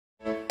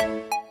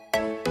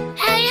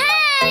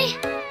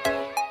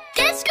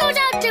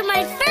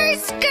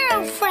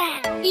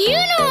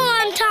know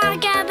what I'm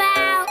talking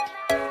about.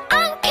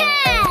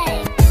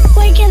 Okay.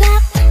 Waking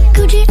up,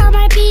 Gucci on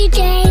my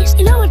PJs.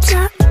 You know what's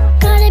up?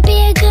 Gonna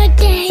be a good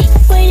day.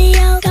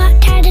 Radio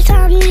got TYDUS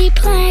on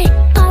replay.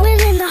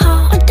 Ballin' in the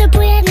hall with the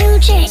brand new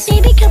J.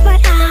 Baby, cut my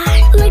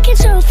eye, looking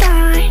so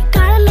fine.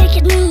 Gotta make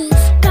it move,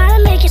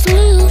 gotta make it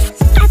smooth.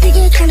 I think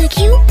you're kinda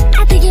cute,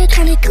 I think you're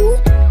kinda cool.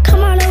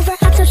 Come on over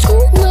after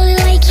school, really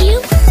like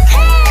you.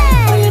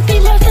 Hey, wanna be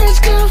my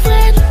first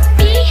girlfriend?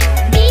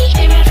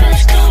 Be my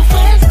first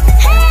girlfriend.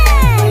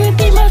 Hey, wanna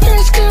be my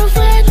first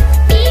girlfriend?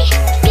 Be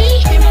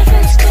my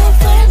first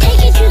girlfriend.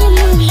 Take you to the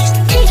movies,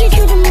 take you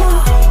to the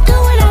mall.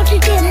 Going out to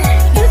dinner,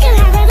 you can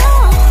have it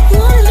all.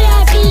 One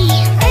VIP,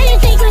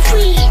 anything for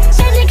free.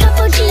 Spend a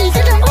couple G's,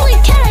 you're the only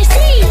cat I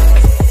see.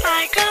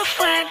 My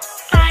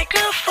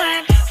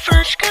girlfriend,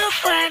 first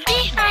girlfriend.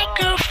 Be my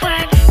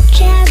girlfriend.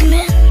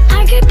 Jasmine,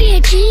 I could be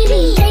a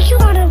genie. Take you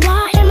on a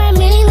ride in my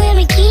mini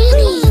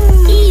Lamborghini.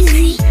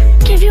 Easy,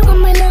 give you all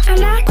my love, I'm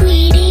not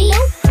greedy.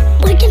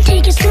 We can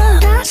take it slow,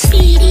 not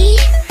speedy.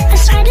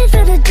 Excited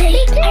for the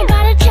date, I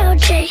gotta tell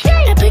Jay.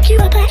 I pick you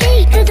up at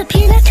 8, to the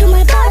peanut to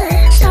my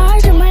butter.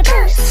 Stars in my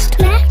purse,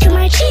 mac to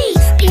my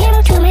cheese,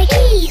 piano to my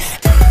keys.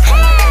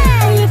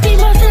 Hey, wanna be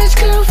my first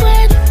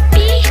girlfriend?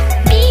 Be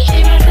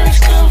my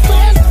first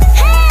girlfriend.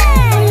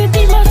 Hey, wanna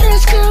be my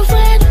first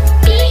girlfriend?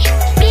 Be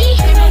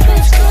my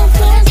first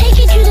girlfriend. Take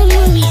you to the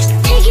movies,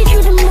 take you to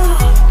the mall.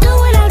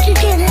 Going out to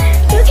dinner,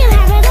 you can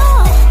have it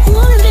all.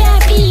 One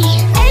VIP,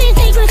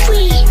 anything for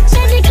free.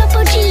 Spend a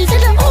couple G's,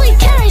 you're the only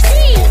cat I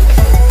see.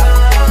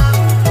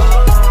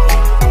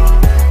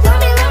 Love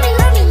me, love me,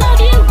 love me,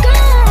 love you,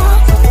 girl.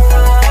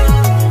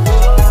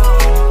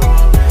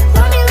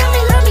 Love me, love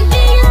me, love me,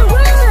 be your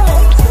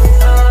world.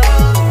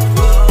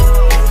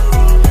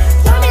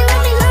 Love me,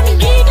 love me, love me,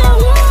 be the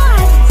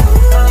one.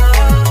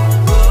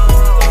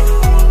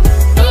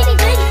 Baby,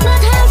 baby,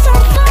 let's have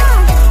some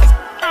fun.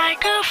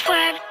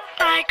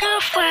 My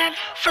girlfriend,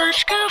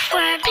 first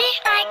girlfriend. Be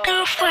my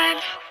girlfriend.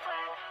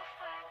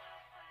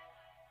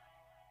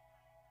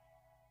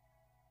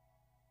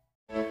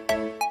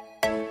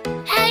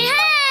 Hey,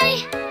 hey!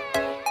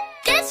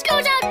 This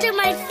goes out to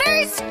my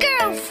first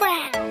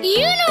girlfriend.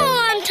 You know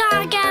what I'm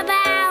talking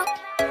about.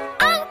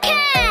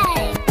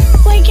 Okay.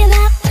 Waking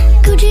up,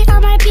 Gucci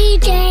on my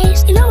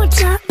PJs. You know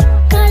what's up?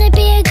 Gonna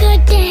be a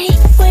good day.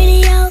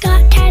 Radio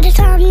got TYDUS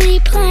on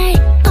replay.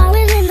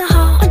 Ballin' in the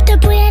hall with the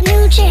brand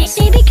new J.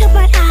 Baby, cut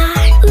my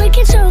eye,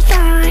 looking so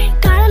fine.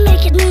 Gotta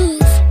make it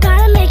move,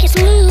 gotta make it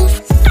smooth.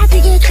 I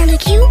think you're kinda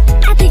cute,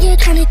 I think you're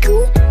kinda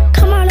cool.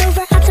 Come on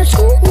over after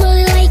school,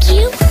 really like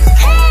you.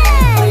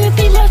 Hey, wanna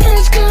be my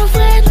first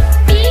girlfriend?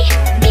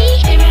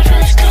 Be my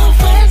first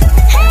girlfriend.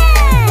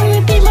 Hey,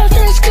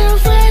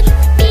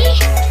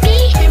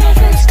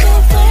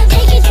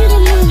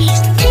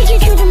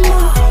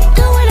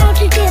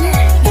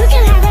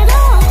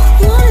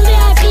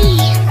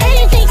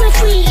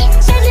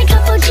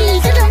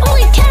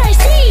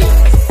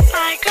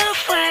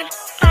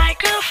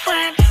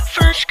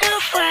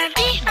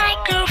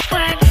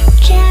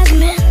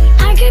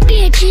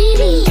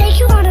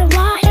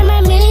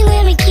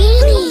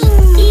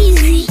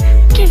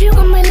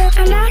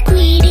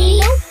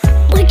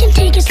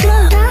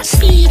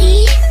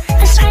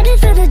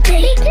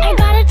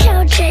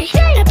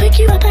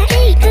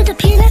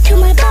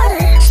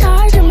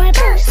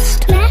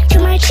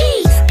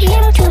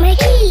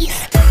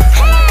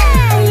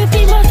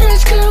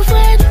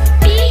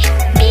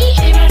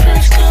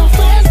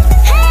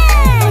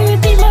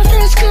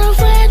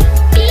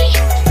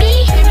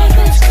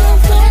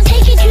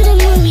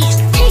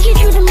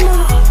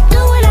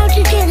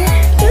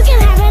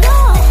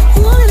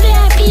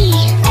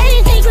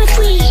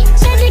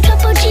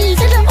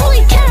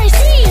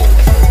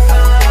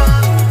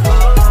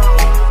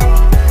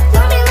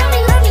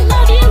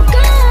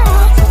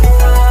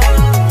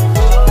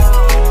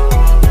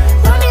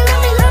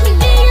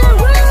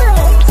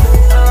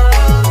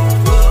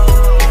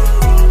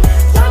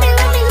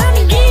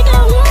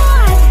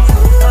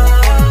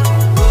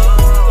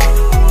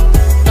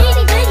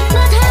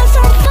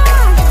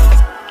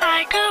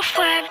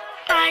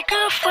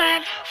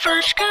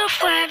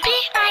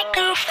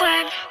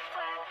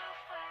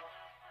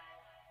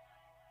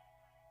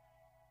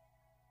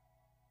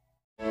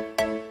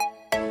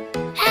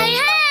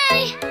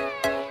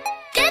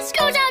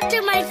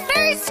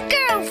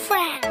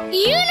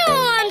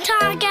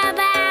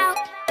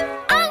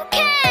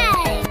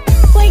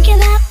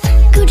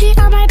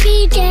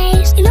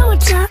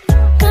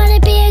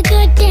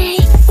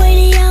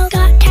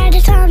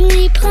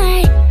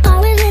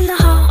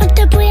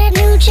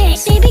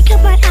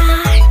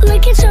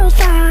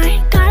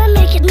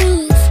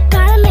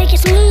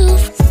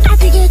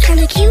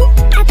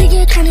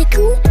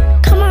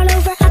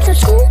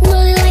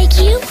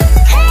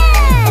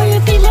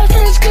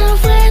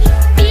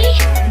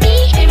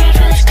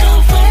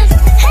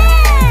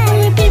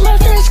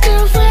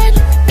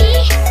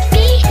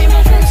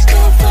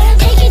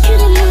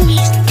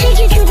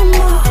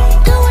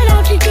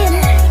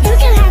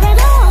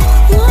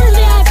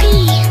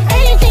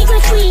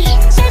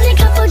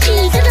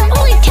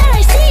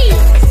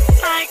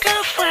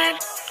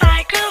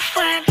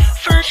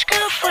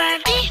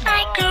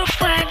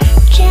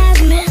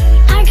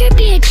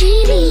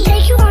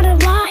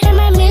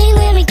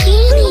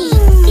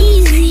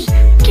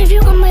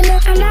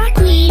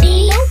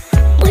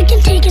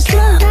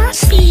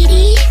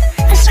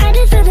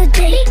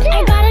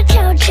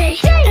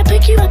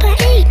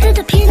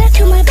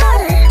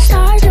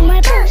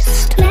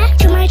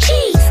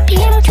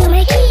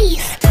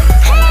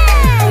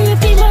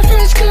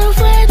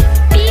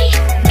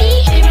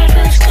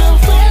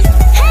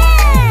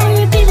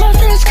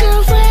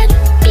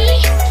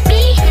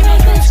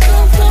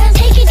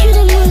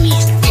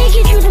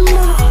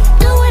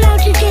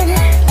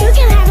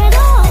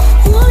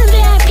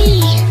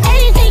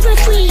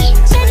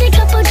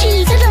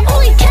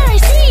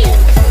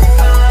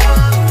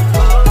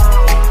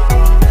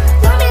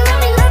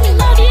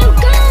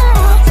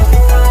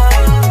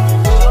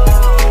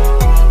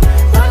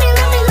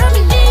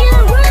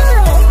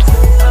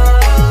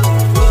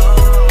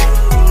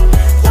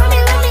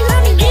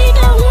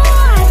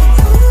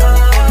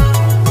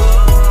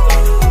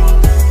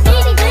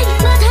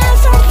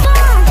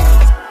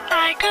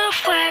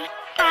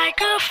 my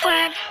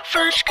girlfriend,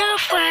 first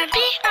girlfriend,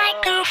 be my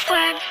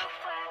girlfriend.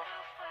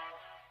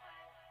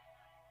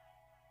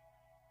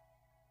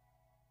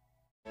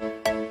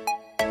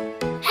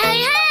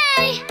 Hey,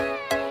 hey!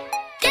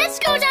 This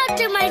goes out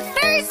to my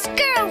first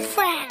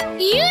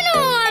girlfriend. You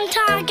know who I'm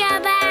talking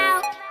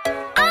about.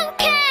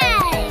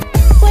 Okay.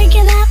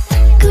 Waking up,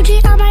 Gucci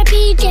on my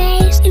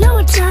PJs. You know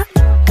what's up?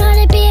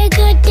 Gonna be a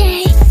good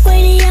day.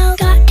 Radio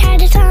got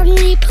TYDUS on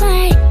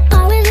replay.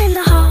 Ballin' in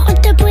the hall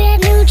with the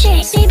brand new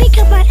chase. Baby,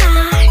 cut my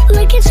eye,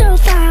 looking so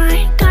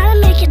fine. Gotta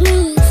make it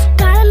move,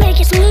 gotta make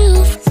it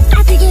smooth.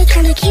 I think you're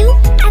kinda cute,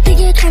 I think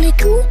you're kinda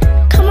cool.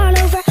 Come on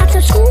over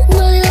after school,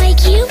 really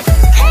like you.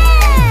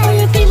 Hey,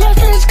 wanna be my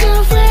first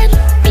girlfriend?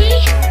 Be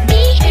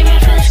my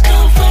first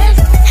girlfriend.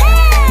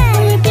 Hey,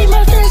 wanna be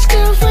my first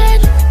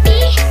girlfriend? Be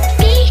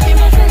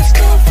my first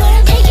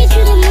girlfriend. Take you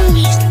to the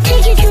movies,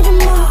 take you to the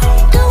mall.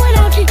 Going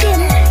out to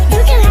dinner,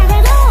 you can have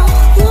it all.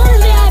 One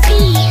VIP,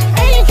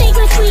 anything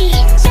for free.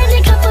 Spend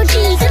a couple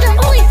G's, that's the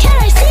only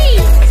time I see.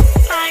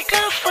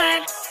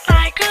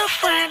 My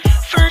girlfriend,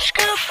 first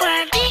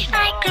girlfriend. Be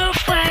my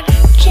girlfriend.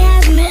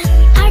 Jasmine,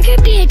 I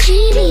could be a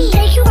genie.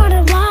 Take you on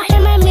a ride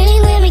in my mini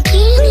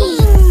Lamborghini.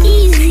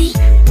 Easy,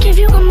 give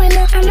you all my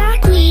love, I'm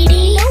not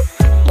greedy. Nope,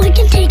 we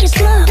can take it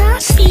slow,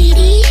 not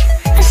speedy.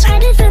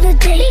 Excited for the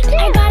date,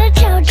 I gotta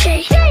tell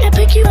Jay. I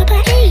pick you up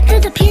at 8,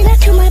 there's a peanut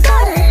to my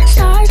butter.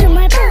 Stars in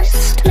my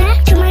purse,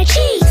 mac to my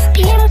cheese,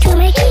 piano to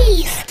my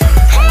keys.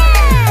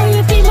 Hey, will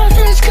you be my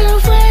first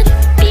girlfriend?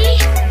 Be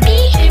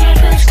my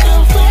first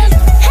girlfriend.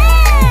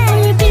 Hey,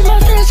 will you be my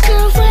first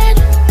girlfriend?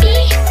 Be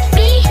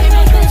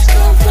my first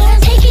girlfriend.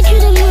 Take you to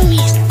the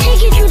movies,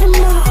 take you to the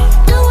mall.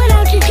 Going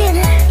out to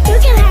dinner, you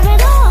can have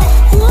it all.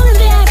 One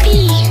VIP,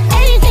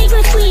 anything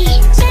for free.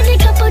 Spend a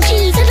couple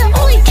G's, that's the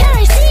only time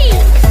I see.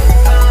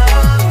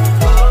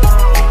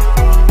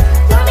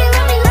 Love me,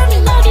 love me, love me,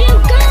 love you,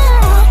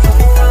 girl.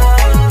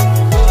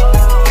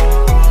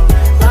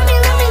 Love me,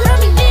 love me, love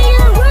me, be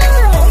your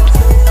world.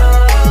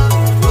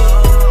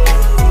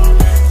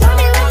 Love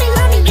me, love me,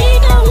 love me, be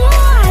the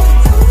one.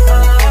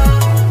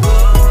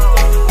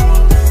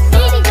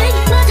 Baby,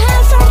 baby, let's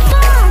have some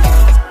fun.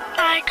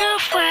 My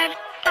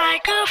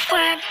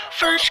girlfriend,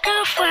 first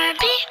girlfriend,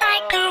 be my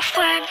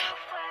girlfriend.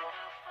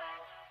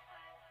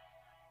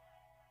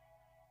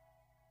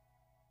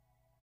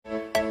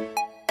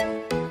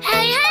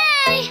 Hey,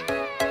 hey!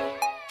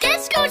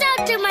 This goes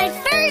out to my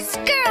first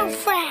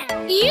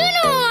girlfriend. You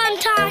know who I'm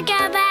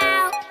talking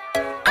about.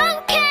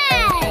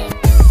 Okay.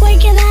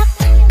 Waking up,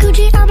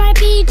 Gucci on my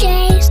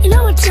PJs. You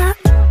know what's up?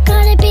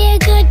 Gonna be a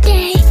good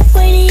day.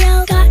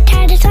 Radio got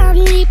TYDUS on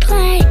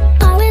replay.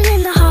 Ballin'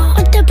 in the hall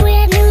with the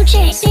brand new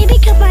chase. Baby,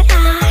 cut my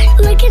eye,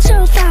 looking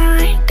so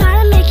fine.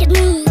 Gotta make it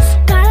move,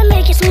 gotta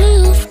make it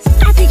smooth.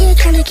 I think you're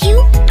kinda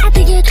cute, I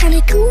think you're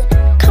kinda cool.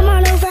 Come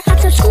on over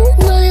after school,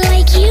 really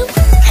like you.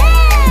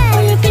 Hey,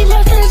 wanna be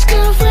my first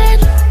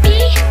girlfriend?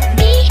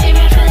 Be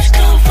my first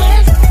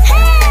girlfriend.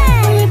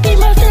 Hey, wanna be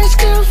my first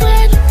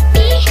girlfriend?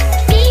 Be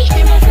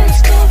my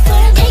first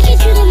girlfriend. Take you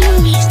to the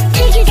movies,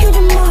 take you to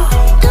the mall.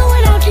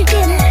 Going out to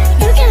dinner,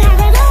 you can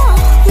have it all.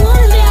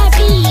 One VIP,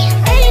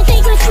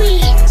 anything for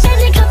free.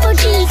 Spend a couple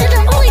G's, that's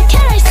the only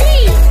time I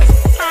see.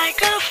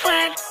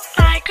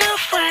 My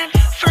girlfriend,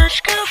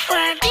 first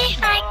girlfriend. Be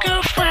my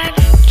girlfriend.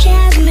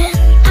 Jasmine,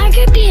 I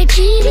could be a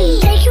genie.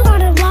 Take you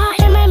on a ride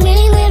in my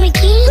mini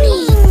Lamborghini.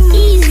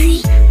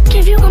 Easy,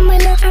 give you all my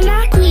love, I'm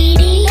not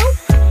greedy. Nope,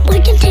 we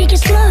can take it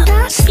slow,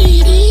 not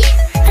speedy.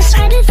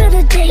 Excited for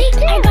the date,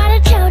 I gotta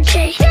tell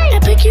Jay. I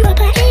pick you up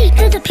at 8,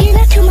 there's a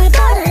peanut to my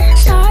butter.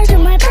 Stars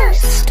in my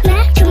purse,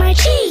 mac to my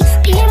cheese,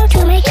 piano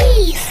to my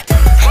keys.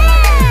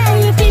 Hey,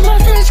 will you be my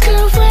first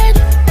girlfriend?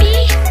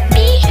 Be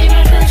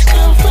my first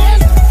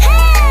girlfriend.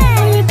 Hey,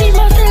 will you be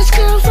my first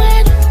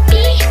girlfriend?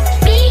 Be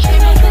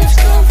my first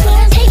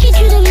girlfriend. Take you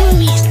to the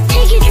movies,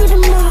 take you to the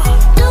mall.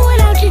 Going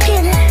out to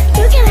dinner,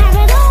 you can have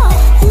it all.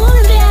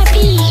 One VIP,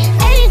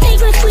 anything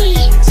for free.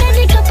 Spend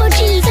a couple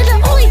G's, that's the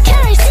only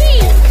time I see.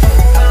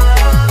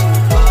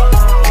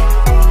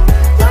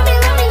 Love me,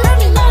 love me, love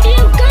me, love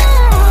you,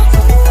 girl.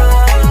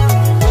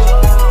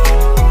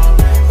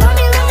 Love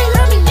me, love me,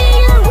 love me, be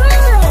your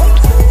world.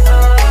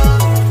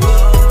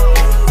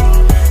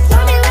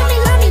 Love me, love me,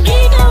 love me, be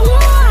the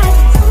one.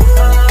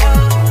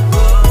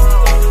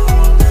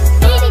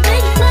 Baby,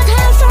 baby, let's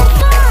have some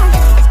fun.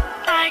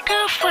 My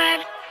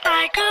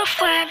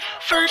girlfriend,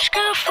 first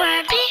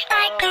girlfriend, be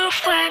my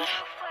girlfriend.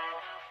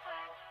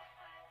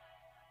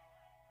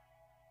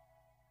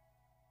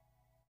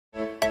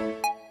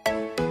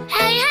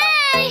 Hey,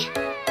 hey!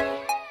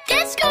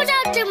 This goes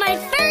out to my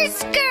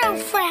first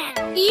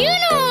girlfriend. You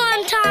know who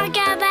I'm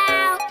talking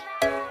about.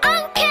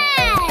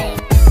 Okay.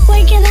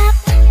 Waking up,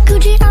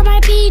 Gucci on my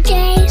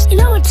PJs. You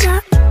know what's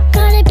up?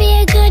 Gonna be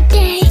a good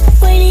day.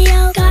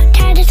 Radio got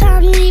TYDUS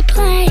on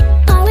replay.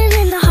 Ballin'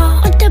 in the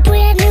hall with the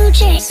brand new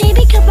chase.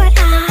 Baby, cut my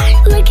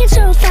eye, looking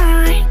so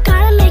fine.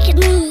 Gotta make it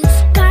move,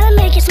 gotta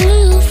make it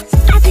smooth.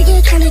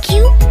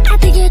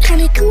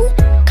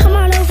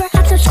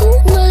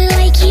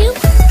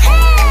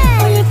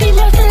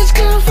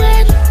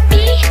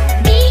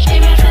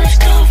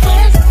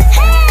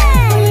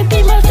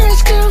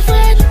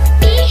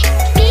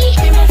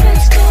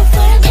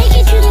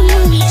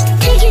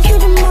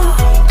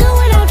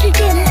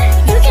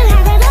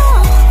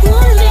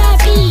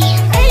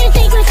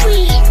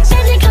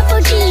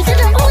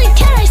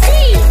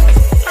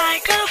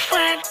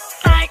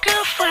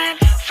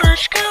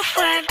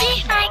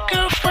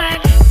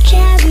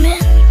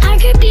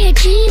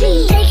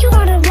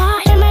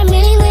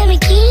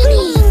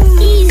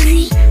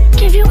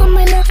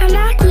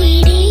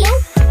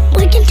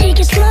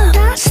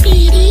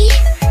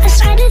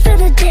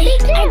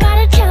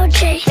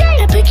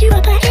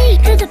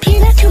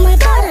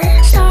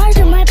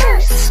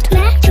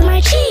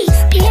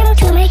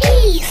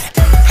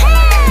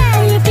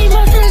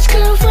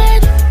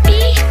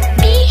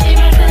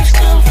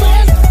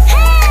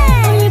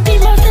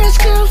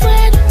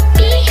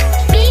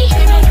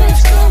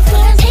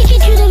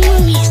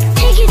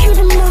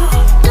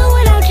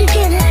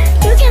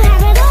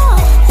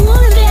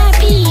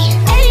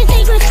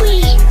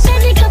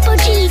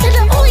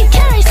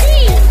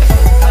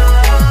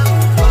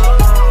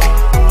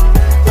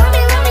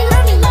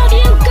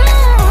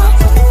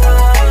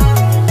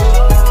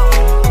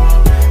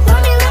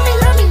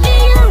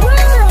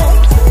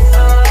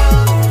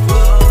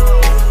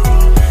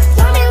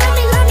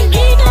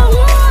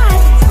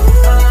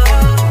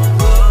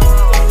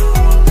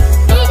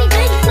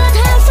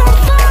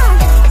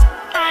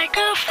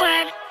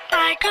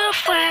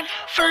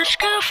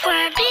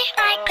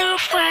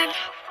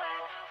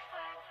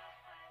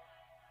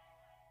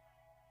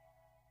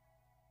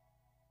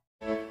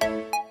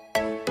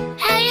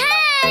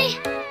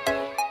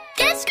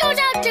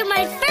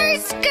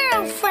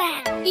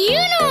 You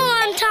know what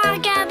I'm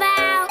talking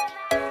about.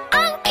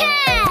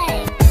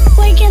 Okay.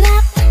 Waking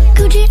up,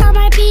 Gucci on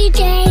my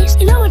PJs.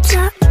 You know what's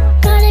up?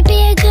 Gonna be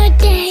a good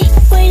day.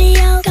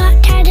 Radio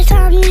got TYDUS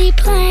on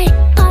replay.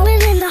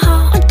 Falling in the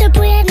hall with the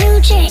brand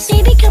new J.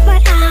 Baby, cut my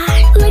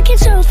eye, looking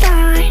so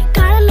fine.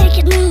 Gotta make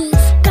it move,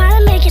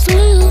 gotta make it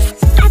smooth.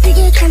 I think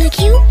you're kinda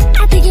cute,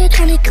 I think you're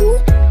kinda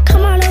cool.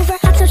 Come on over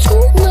after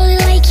school, really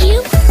like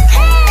you.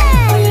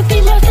 Hey, wanna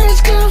be my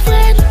first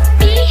girlfriend?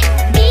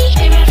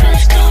 Be my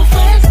first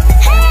girlfriend.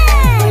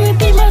 Hey, wanna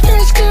be my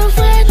first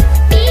girlfriend?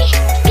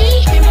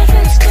 Be my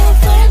first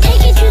girlfriend.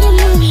 Take you to the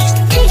movies,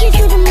 take you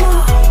to the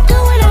mall.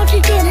 Going out to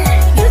dinner,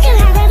 you can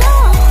have it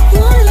all.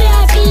 One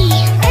VIP,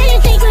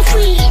 anything for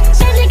free.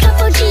 Spend a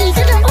couple G's,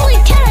 that's the only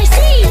time I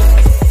see.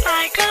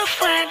 My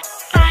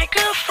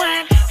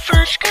girlfriend,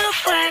 first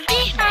girlfriend.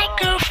 Be my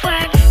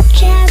girlfriend.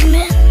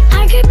 Jasmine,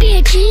 I could be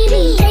a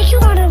genie. Take you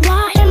on a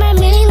ride in my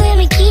mini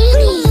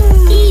Lamborghini.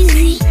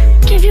 Easy,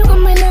 give you all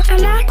my love,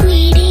 I'm not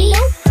greedy.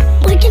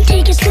 We can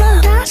take it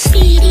slow, not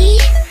speedy.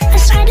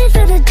 Excited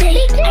for the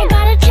date, I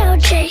gotta tell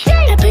Jay.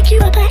 I pick you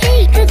up at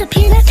 8, to the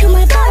peanut to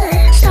my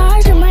butter.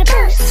 Stars to my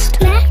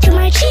burst, mac to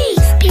my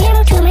cheese,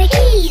 piano to my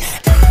keys.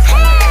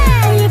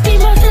 Hey, wanna be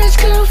my first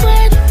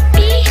girlfriend?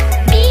 Be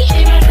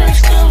my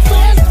first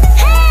girlfriend.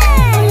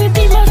 Hey, wanna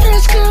be my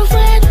first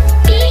girlfriend?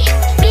 Be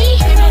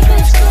my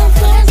first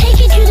girlfriend. Take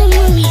you to the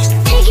movies,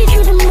 take you to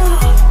the mall.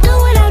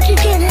 Going out to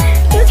dinner,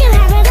 you can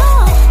have it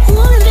all.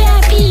 One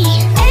VIP,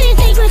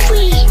 anything for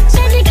free.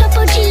 Spend a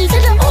couple G's,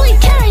 that's the only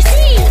time I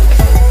see.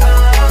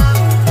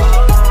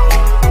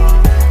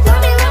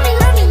 Love me, love me,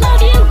 love me,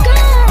 love you,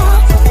 girl.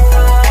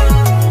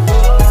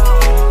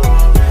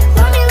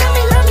 Love me, love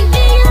me, love me,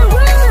 be your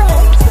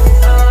world.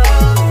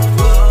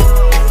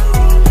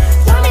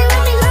 Love me,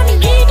 love me, love me,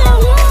 be the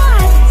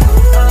one.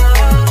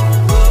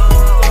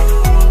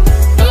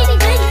 Baby,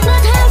 baby,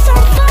 let's have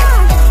some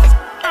fun.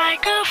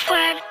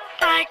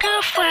 My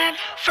girlfriend,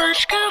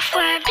 first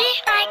girlfriend. Be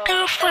my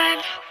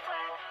girlfriend.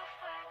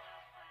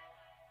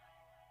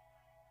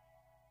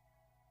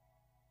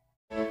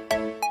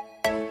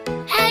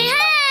 Hey,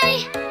 hey!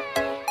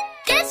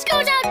 This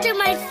goes out to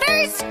my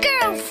first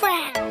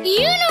girlfriend.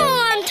 You know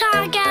what I'm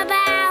talking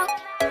about.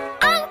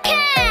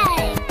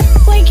 Okay.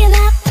 Waking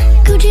up,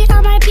 Gucci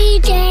on my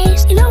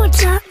PJs. You know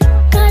what's up?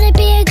 Gonna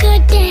be a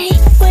good day.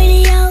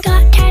 Radio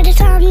got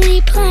TYDUS on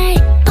replay.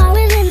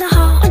 Falling in the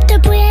hall with the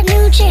brand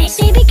new J.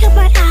 Baby, cut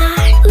my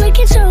eye,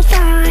 looking so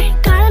fine.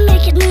 Gotta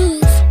make it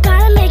move,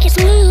 gotta make it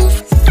smooth.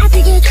 I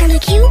think you're kinda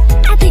cute,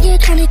 I think you're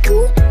kinda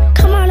cool.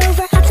 Come on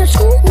over after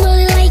school,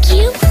 really like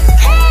you.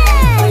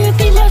 Hey, wanna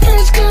be my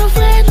first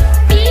girlfriend?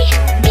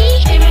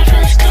 Be my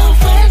first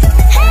girlfriend.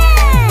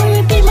 Hey,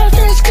 wanna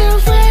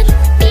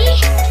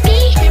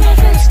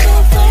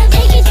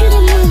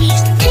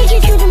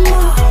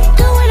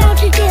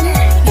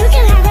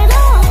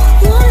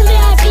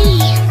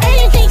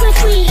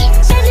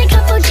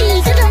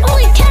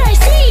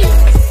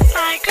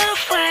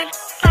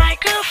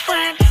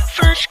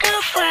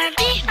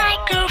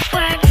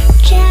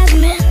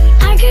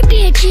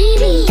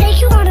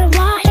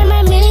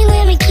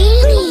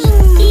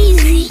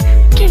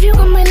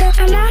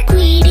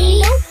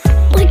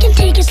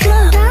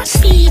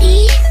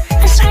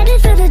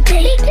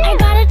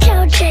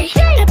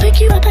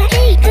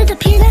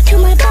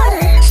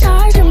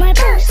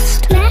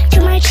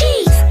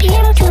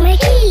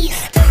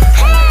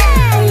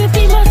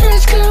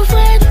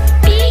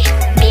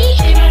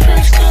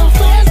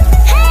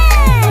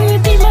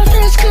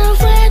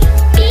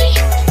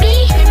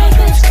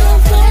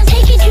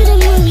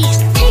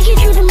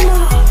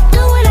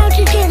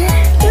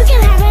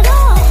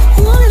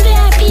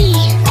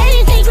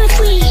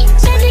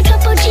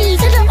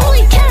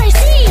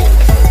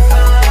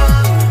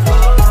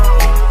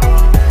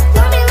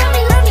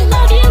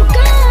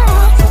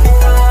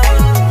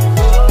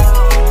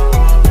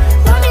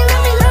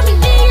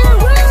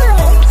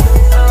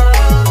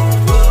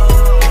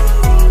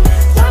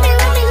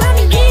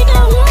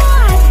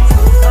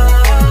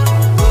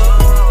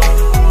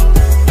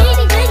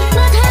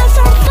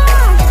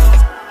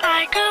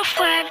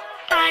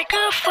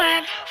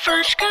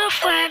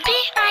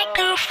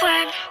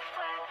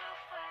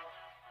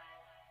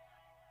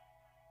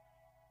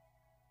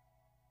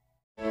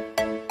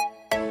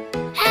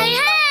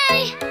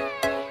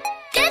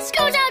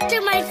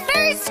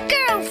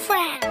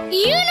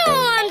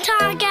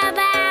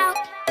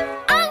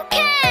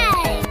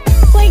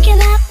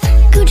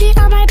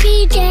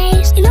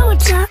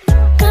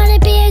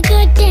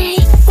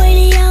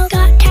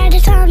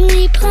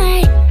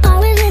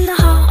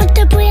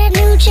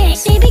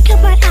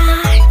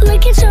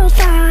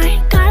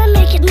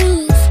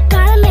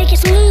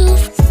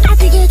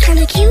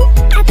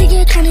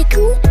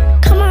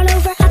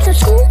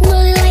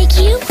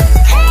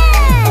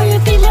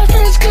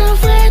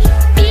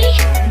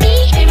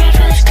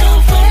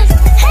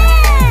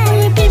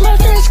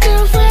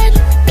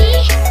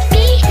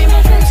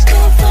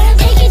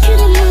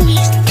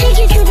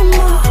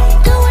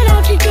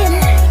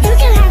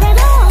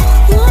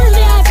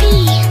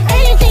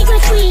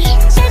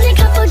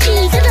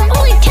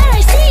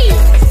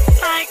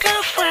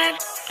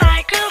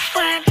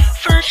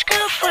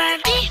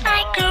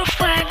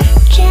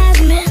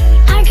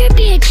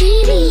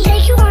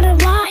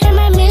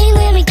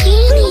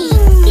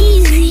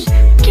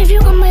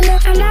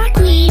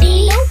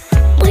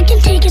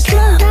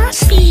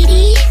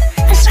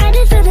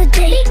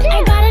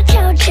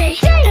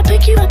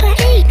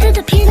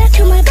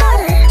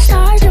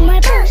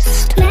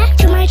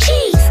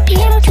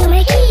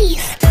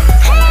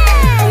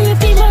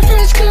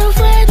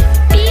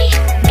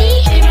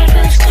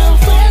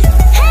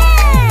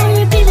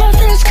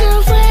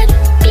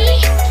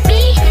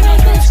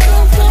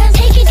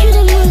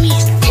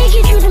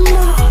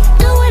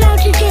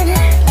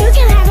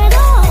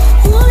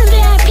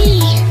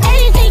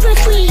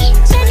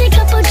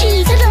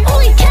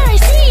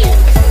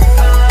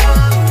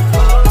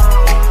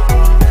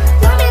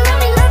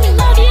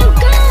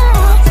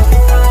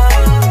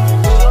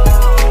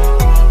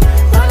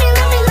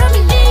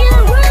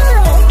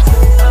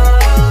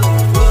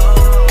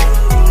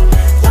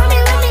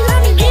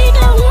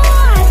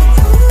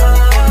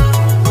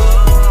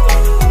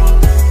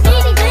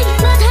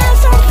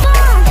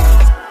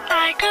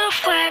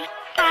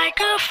my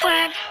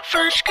girlfriend,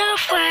 first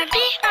girlfriend,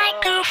 be my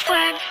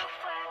girlfriend.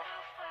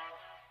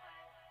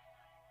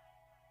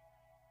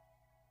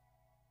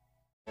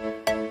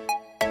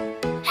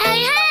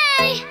 Hey,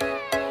 hey!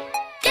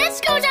 This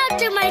goes out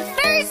to my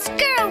first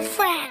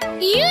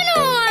girlfriend. You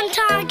know who I'm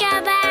talking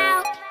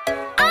about.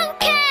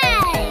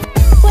 Okay!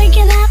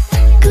 Waking up,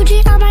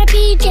 Gucci on my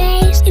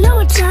PJs. You know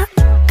what's up?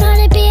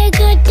 Gonna be a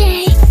good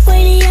day.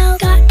 Radio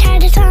got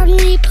TYDUS on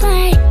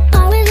replay.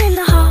 Ballin' in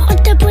the hall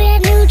with the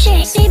brand new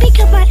chase. Baby,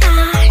 cut my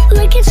eye,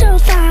 looking so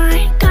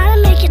fine.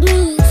 Gotta make it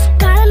move,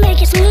 gotta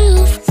make it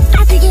smooth.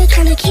 I think you're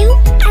kinda cute,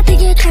 I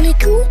think you're kinda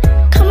cool.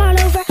 Come on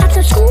over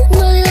after school,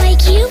 really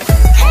like you.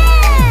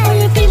 Hey!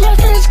 Wanna be my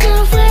first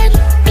girlfriend?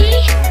 Be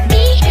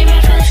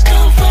my first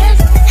girlfriend.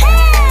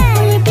 Hey!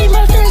 Wanna be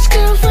my first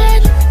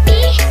girlfriend? Be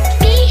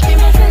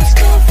my first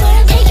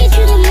girlfriend. Take you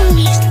to the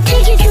movies,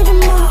 take you to the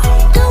mall.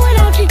 Going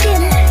out to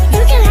dinner,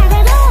 you can have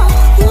it all.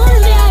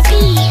 One VIP,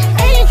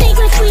 anything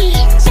for free.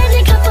 Send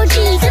a couple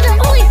G's, that's the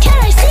only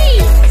time I see.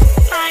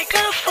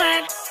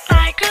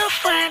 My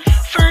girlfriend,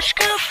 first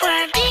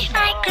girlfriend, be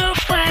my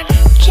girlfriend.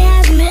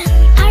 Jasmine,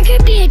 I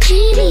could be a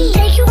genie.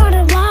 Take you on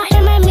a ride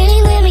in my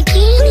mini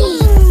Lamborghini.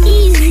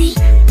 Easy,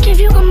 give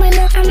you all my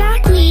love, I'm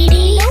not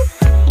greedy. Nope,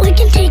 we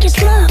can take it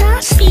slow,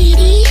 not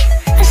speedy.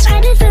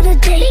 Excited for the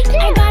date,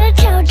 I gotta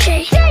tell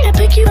Jay. I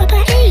pick you up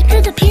at 8,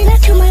 to the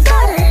peanut to my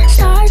butter.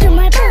 Stars to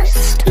my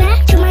burst,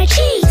 mac to my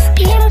cheese,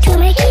 piano to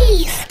my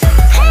keys.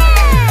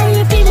 Hey, will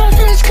you be my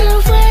first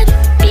girlfriend?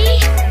 Be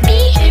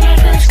my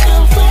first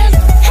girlfriend.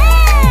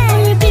 Hey,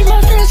 will you be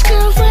my first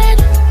girlfriend?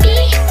 Be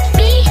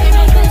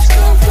my first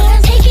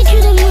girlfriend. Take you to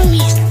the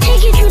movies,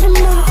 take you to the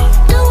mall.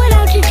 Going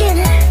out to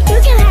dinner, you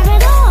can have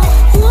it all.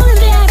 One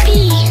VIP,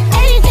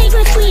 anything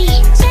for free.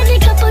 Send a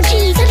couple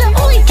G's, that's the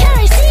only time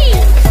I see.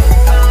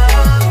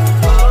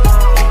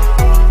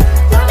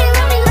 Love me,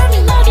 love me, love me,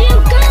 love you,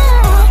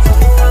 girl.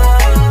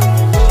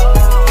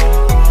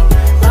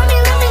 Love me,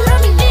 love me,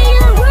 love me, be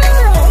your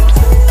world.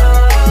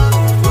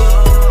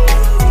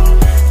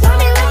 Love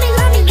me, love me,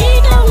 love me, be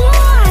the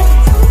one.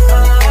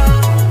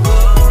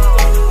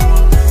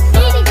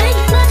 Baby,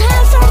 baby, let's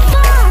have some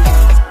fun.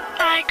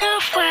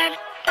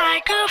 My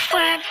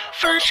girlfriend,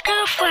 first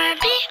girlfriend,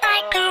 be my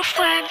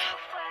girlfriend.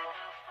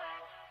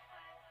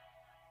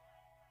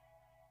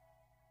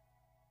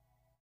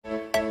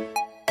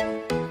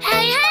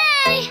 Hey,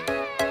 hey!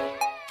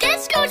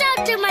 This goes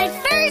out to my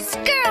first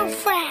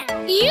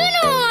girlfriend. You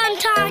know who I'm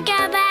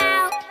talking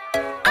about.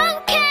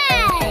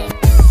 Okay!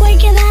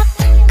 Waking up,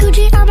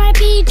 Gucci on my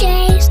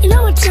PJs. You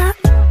know what's up?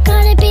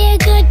 Gonna be a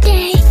good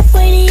day.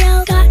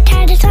 Radio got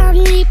TYDUS on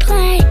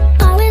replay.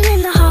 Ballin'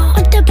 in the hall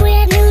with the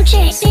brand new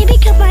chase. Baby,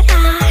 cut my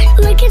eye,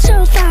 looking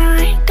so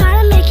fine.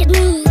 Gotta make it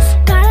move,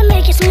 gotta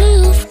make it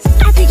smooth.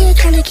 I think you're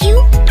kinda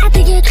cute, I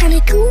think you're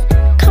kinda cool.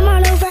 Come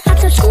on over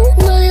after school,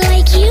 really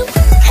like you.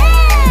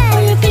 Hey!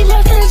 Will you be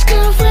my first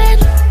girlfriend?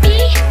 Be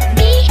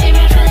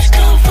my first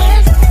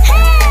girlfriend.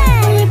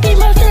 Hey! Will you be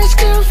my first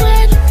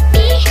girlfriend?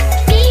 Be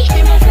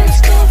my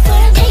first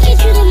girlfriend. Take you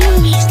to the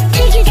movies,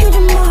 take you to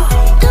the mall.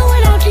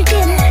 Going out to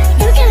dinner,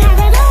 you can have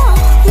it all.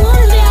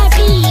 One VIP,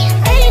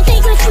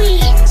 anything for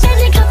free. Send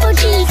a couple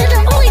G's, that's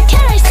the only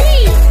time I see.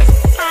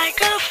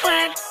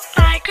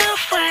 My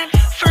girlfriend,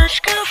 first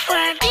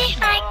girlfriend, be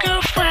my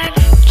girlfriend.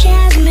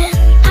 Jasmine,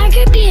 I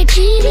could be a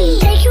genie.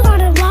 Take you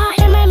on a ride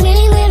in my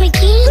mini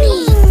Lamborghini.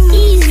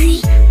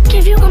 Easy,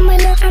 give you all my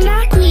love, I'm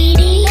not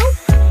greedy. Nope,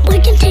 we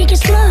can take it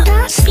slow,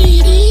 not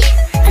speedy.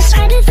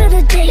 Excited for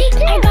the date,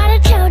 I gotta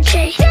tell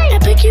Jay. I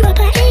pick you up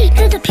at 8,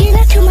 to the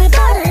peanut to my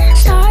butter.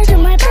 Stars to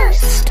my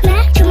burst,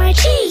 mac to my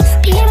cheese,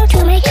 piano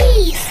to my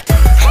keys.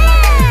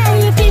 Hey,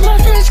 will you be my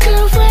first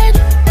girlfriend?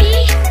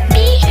 Be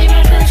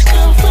my first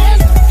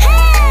girlfriend.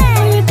 Hey,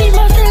 will you be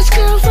my first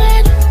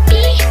girlfriend?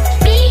 Be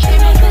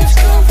my first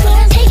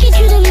girlfriend. Take you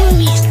to the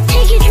movies,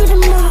 take you to the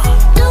mall.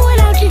 Going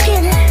out to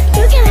dinner,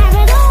 you can have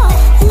it all.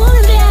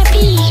 One VIP,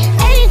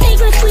 anything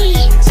for free.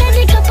 Send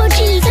a couple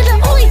G's, that's the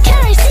only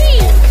time I see.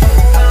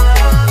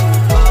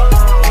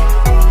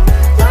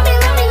 Love me,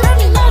 love me, love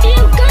me, love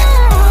you,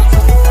 girl.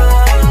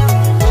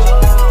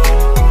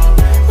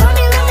 Love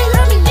me, love me,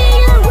 love me, be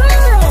your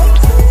world.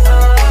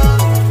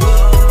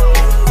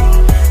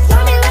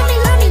 Love me, love me,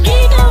 love me, be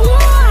the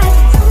one.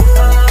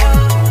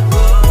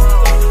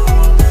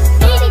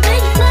 Baby,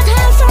 baby, let's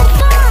have some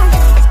fun.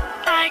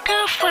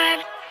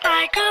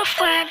 My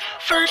girlfriend,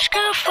 first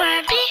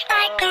girlfriend, be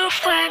my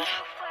girlfriend.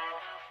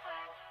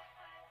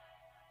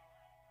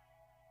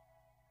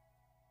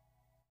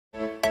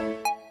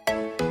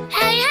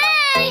 Hey,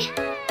 hey!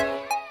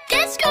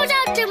 This goes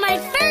out to my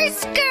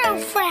first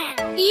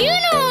girlfriend. You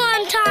know who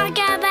I'm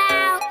talking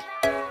about.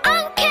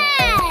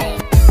 Okay!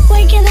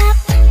 Waking up,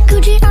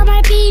 Gucci on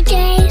my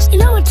PJs. You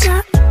know what's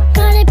up?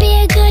 Gonna be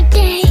a good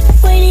day.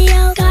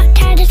 Radio got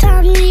TYDUS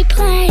on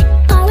replay.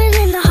 Ballin'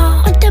 in the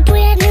hall with the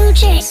brand new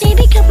chase.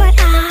 Baby, cut my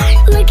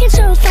eye, looking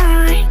so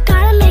fine.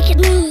 Gotta make it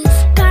move,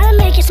 gotta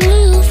make it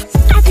smooth.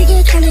 I think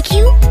you're kinda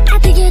cute, I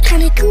think you're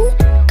kinda cool.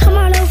 Come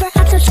on over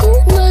after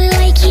school, really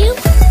like you.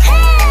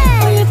 Hey!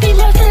 Will you be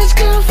my first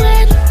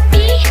girlfriend?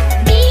 Be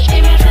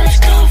my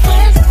first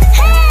girlfriend.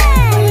 Hey!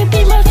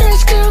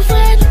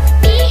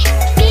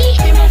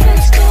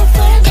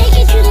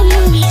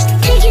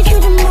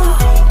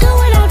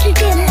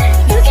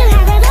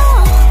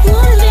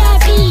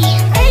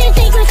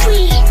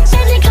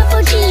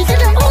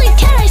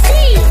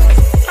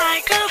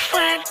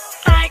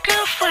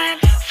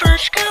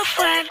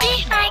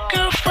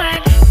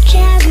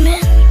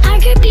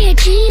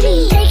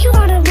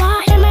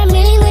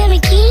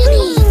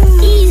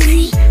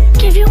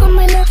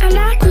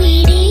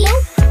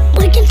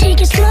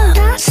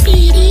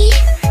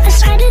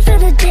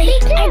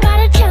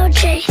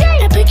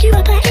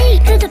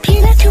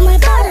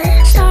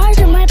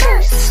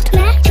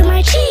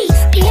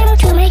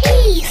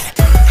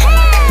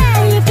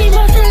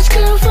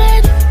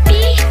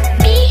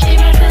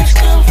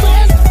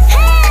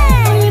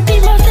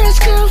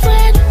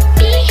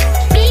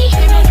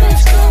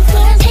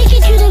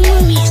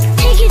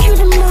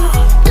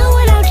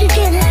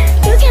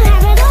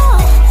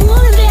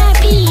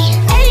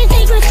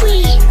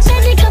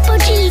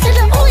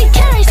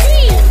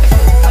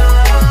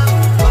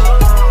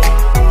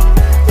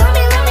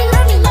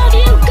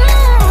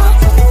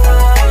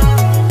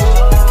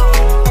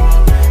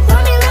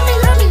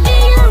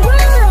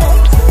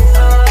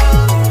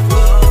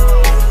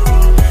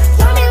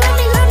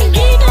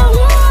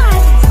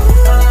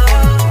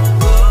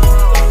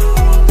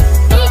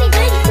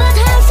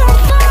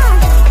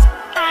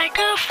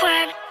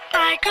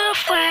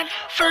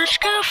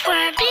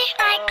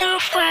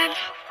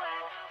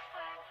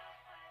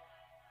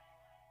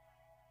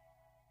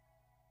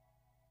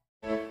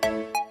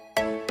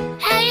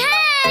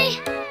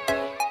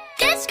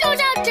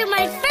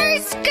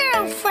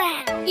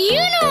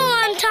 know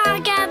what I'm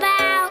talking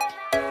about.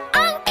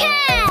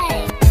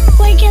 Okay.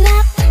 Waking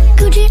up,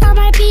 Gucci on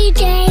my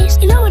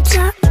PJs. You know what's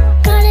up?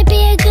 Gonna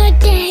be a good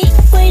day.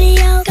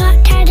 Radio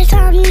got TYDUS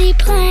on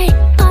replay.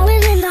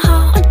 Falling in the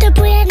hall with the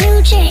brand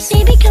new J.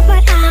 Baby, cut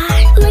my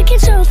eye, looking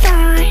so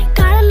fine.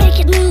 Gotta make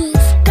it move,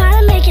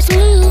 gotta make it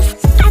smooth.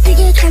 I think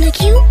you're kinda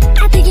cute,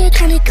 I think you're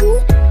kinda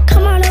cool.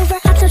 Come on over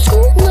after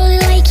school, really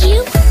like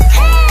you.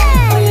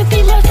 Hey, wanna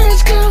be my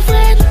first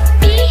girlfriend?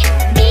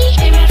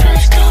 Be my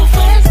first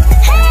girlfriend.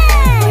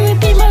 Hey, wanna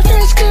be my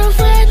first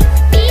girlfriend?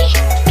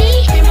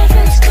 Be my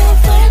first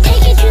girlfriend.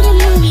 Take you to the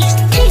movies,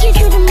 take you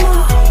to the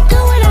mall.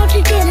 Going out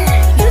to dinner,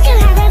 you can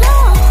have it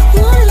all.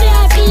 One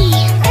VIP,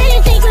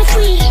 anything for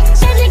free.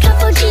 Spend a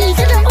couple G's,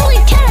 it's the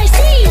only time I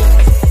see.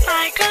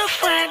 My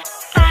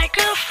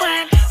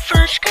girlfriend,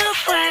 first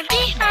girlfriend.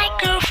 Be my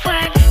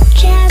girlfriend.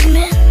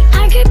 Jasmine,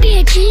 I could be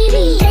a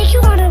genie. Take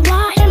you on a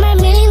ride in my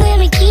mini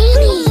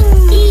Lamborghini.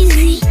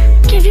 Easy,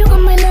 give you all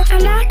my love,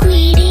 I'm not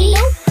greedy.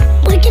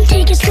 We can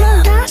take it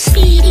slow, not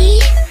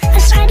speedy.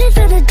 Excited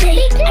for the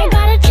date, I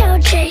gotta tell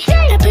Jay.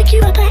 I pick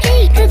you up at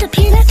 8, to the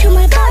peanut to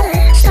my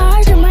butter.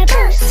 Stars to my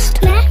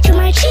burst, mac to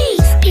my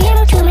cheese,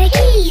 piano to my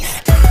keys.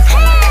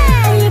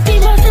 Hey, wanna be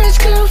my first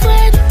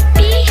girlfriend?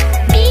 Be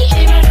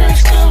my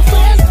first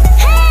girlfriend.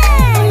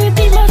 Hey, wanna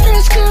be my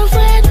first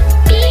girlfriend?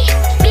 Be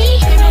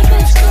my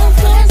first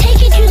girlfriend.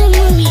 Take you to the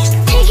movies,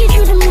 take you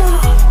to the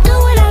mall.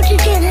 Going out to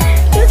dinner,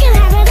 you can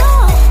have it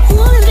all.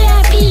 One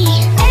VIP,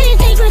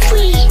 anything for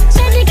free.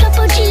 Spend a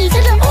couple G's,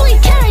 it's the only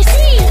time I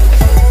see.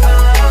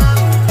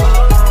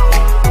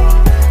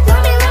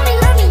 Love me, love me,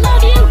 love me,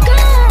 love you,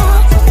 girl.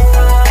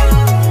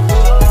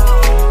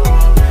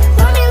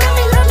 Love me, love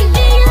me, love me,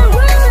 be your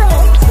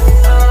world.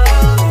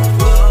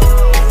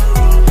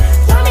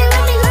 Love me,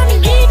 love me, love me,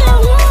 be the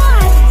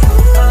one.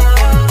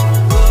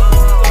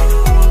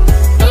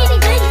 Baby,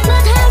 baby,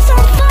 let's have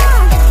some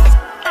fun.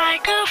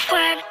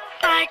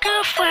 My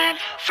girlfriend,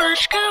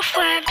 first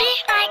girlfriend. Be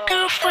my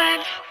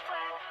girlfriend.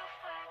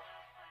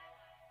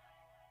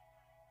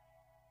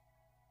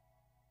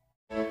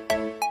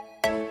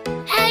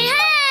 Hey,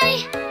 hey!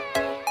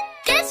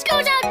 This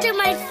goes out to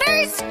my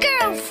first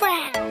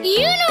girlfriend.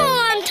 You know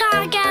what I'm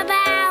talking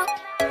about.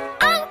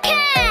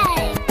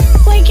 Okay.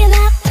 Waking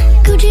up,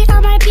 Gucci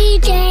on my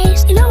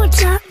PJs. You know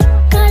what's up?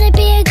 Gonna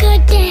be a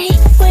good day.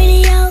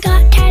 Radio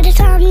got TYDUS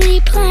on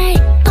replay.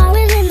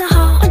 Falling in the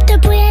hall with the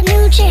brand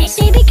new J.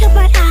 Baby, cut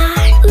my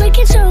eye,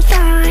 looking so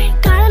fine.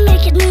 Gotta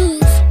make it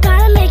move,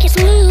 gotta make it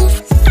smooth.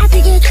 I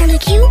think you're kinda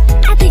cute,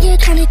 I think you're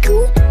kinda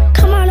cool.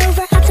 Come on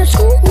over after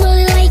school,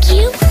 really like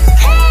you.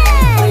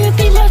 Hey, wanna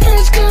be my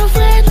first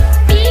girlfriend?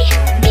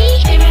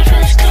 Be my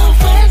first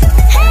girlfriend.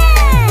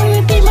 Hey,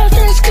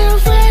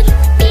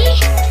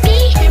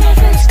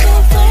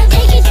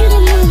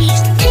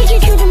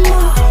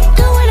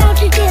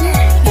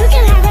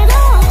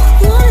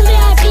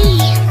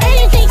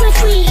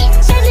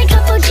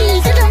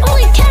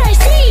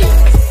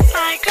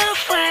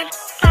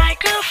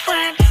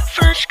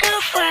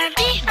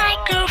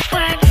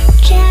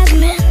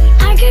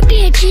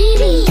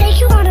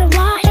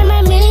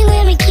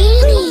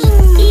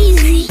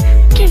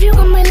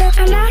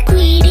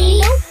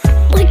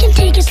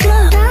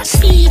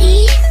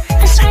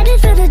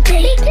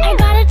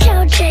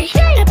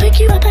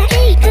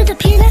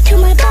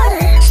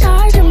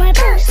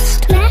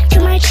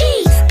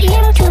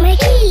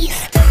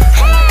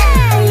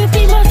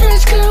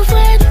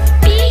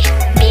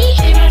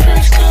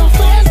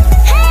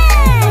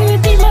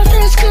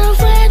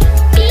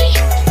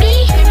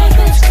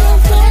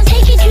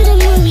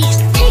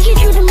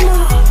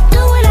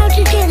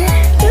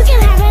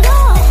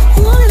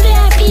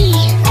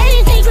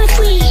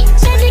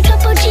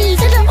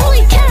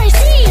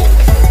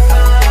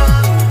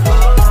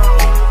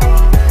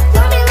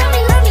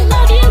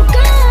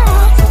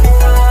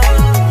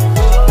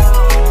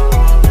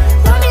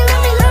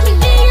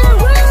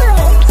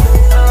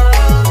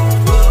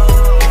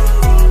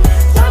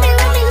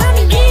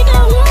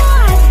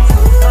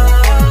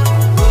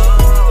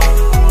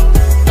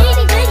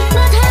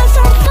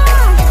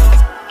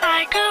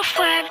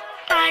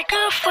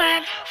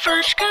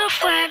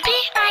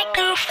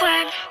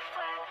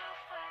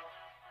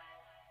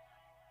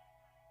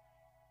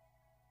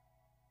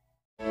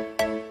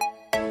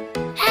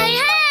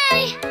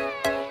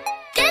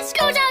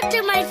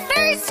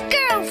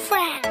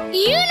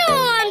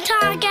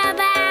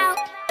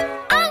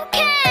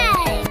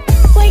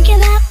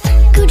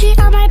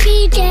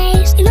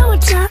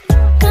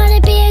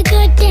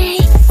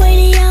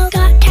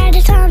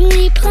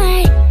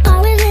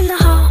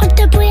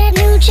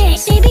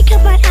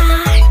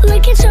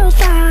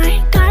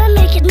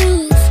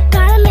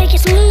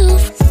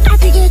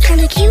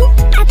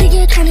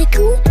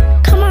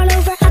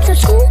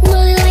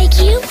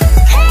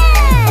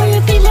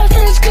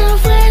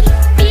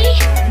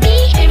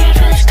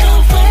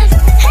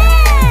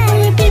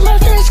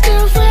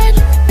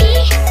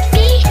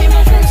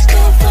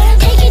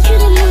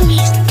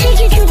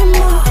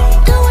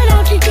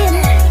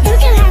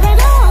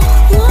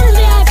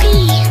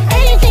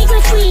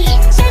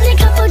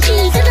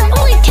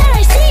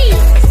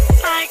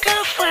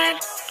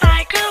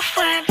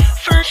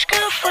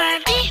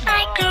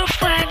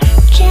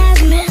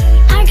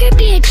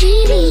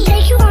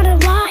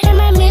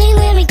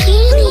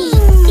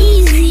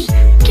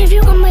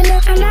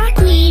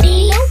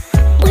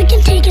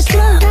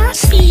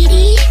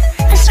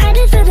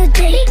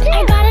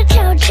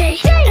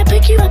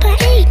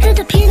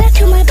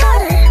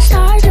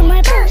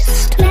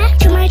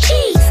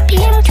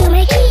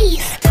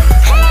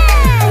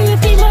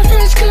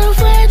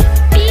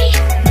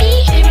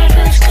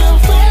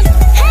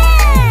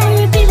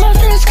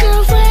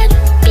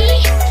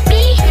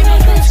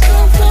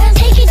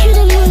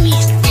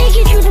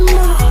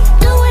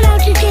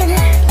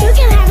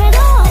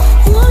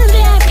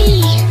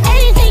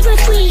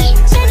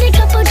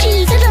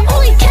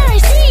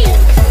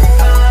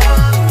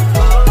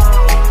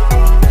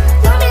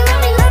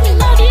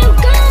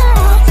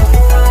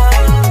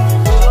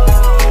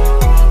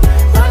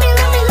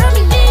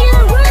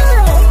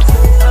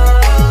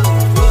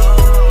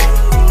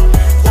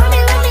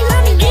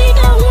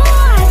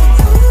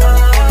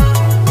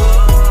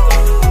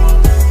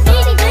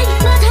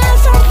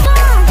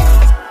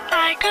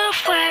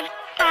 girlfriend,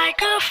 my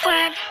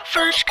girlfriend,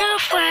 first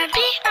girlfriend, be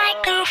my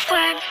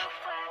girlfriend.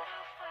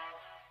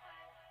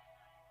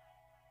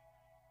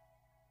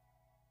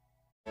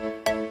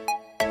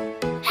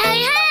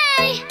 Hey,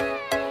 hey!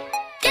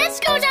 This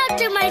goes out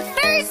to my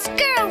first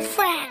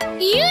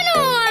girlfriend. You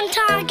know who I'm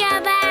talking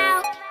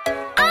about.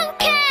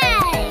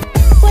 Okay!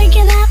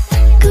 Waking up,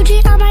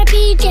 Gucci on my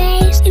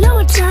PJs. You know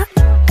what's up?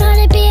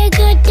 Gonna be a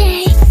good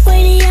day.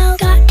 Radio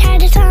got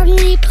TYDUS on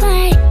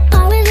replay.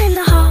 Falling in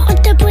the hall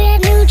with the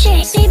brand new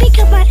chase. Baby,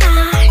 cut my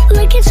eye,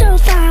 looking so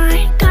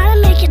fine. Gotta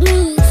make it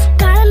move,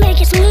 gotta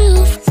make it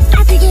smooth.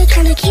 I think you're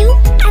kinda cute,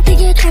 I think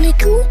you're kinda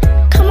cool.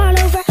 Come on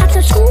over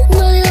after school,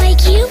 really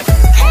like you.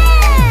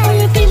 Hey!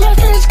 Wanna be my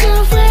first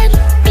girlfriend?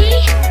 Be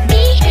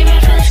my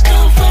first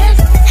girlfriend.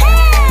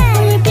 Hey!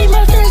 Wanna be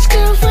my first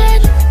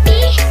girlfriend? Be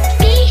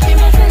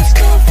my first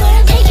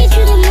girlfriend. Take you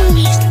to the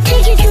movies,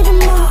 take you to the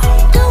mall.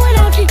 Going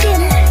out to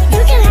dinner,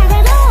 you can have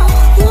it all.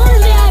 One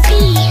VIP,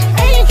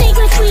 anything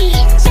for free.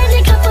 Spend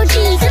a couple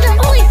G's, that's the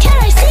only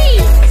time I see.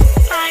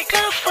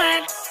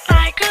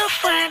 My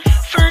girlfriend,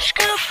 first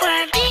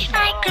girlfriend, be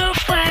my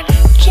girlfriend.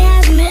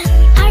 Jasmine,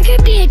 I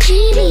could be a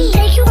genie.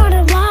 Take you on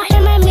a ride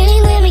in my mini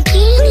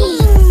Lamborghini.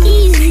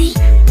 Easy,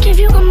 give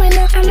you all my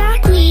love, I'm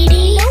not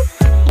greedy. Nope,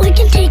 we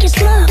can take it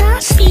slow,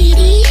 not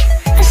speedy.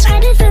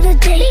 Excited for the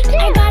date,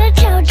 I gotta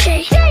tell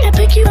Jay. I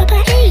pick you up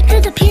at 8,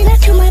 there's a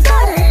peanut to my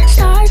butter.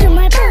 Stars to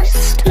my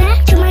burst,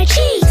 mac to my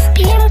cheese,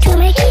 piano to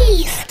my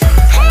keys.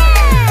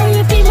 Hey, will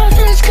you be my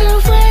first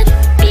girlfriend?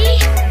 Be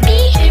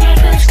my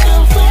first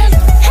girlfriend.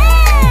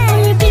 Hey,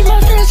 will you be my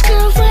first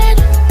girlfriend?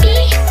 Be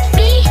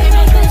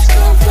my first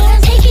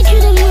girlfriend. Take you to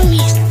the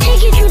movies,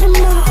 take you to the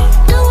mall.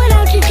 Going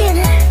out to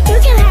dinner, you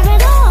can have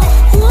it all.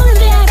 One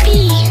VIP,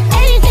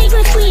 anything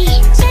for free.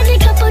 Spend a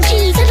couple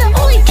G's, that's the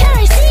only time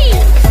I see.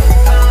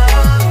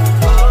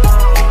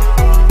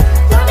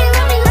 Love me,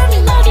 love me, love me,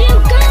 love you,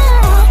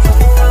 girl.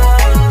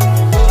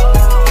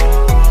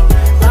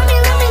 Love me,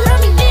 love me,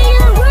 love me, be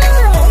your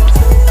world.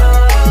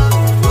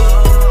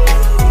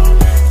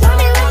 Love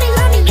me, love me,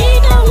 love me, be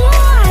the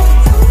one.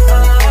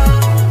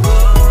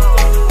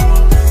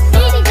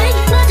 Baby,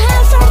 baby, let's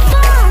have some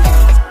fun.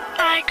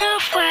 My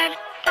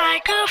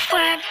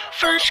girlfriend,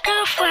 first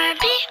girlfriend,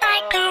 be my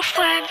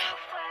girlfriend.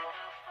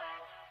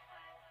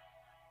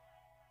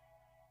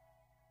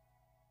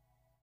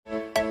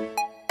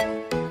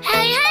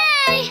 Hey,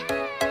 hey!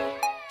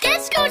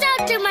 This goes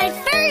out to my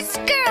first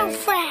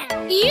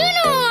girlfriend. You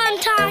know who I'm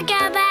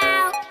talking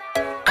about.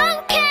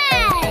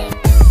 Okay!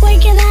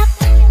 Waking up,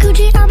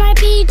 Gucci on my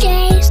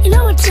PJs. You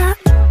know what's up?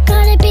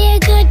 Gonna be a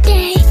good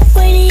day.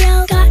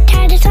 Radio got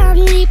TYDUS on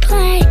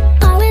replay.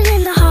 Falling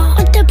in the hall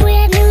with the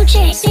brand new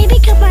chase. Baby,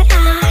 cut my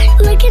eye,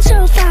 looking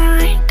so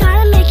fine.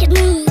 Gotta make it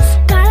move,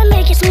 gotta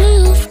make it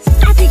smooth.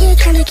 I think you're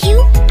kinda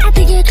cute, I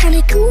think you're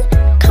kinda cool.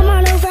 Come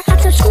on over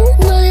after school,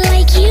 really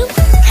like you.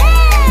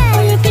 Hey!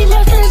 Will you be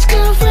my first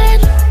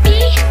girlfriend? Be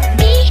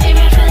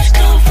my first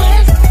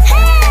girlfriend.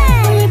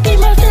 Hey! Will you be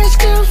my first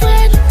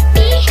girlfriend?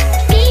 Be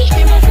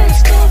my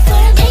first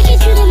girlfriend. Take you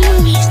to the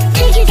movies,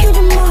 take you to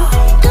the mall.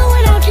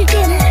 Going out to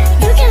dinner,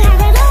 you can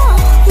have it all.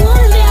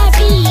 One VIP,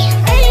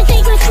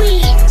 anything for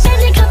free.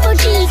 Spend a couple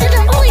G's, that's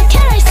the only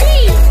time I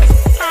see.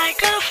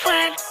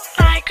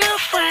 My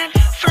girlfriend,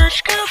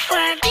 first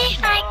girlfriend, be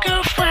my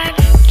girlfriend.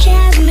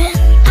 Jasmine,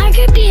 I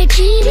could be a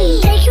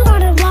genie. Take you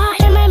on a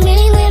ride in my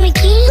mini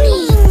Lamborghini.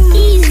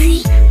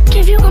 Easy,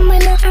 give you all my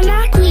love, I'm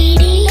not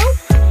greedy. Nope,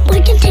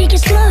 we can take it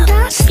slow,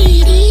 not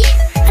speedy.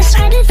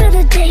 Excited for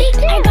the date,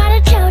 I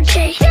gotta tell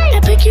Jay. I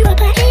pick you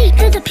up at 8,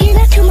 there's a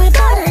peanut to my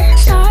butter.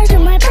 Stars to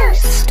my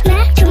burst,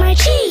 mac to my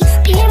cheese,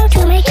 piano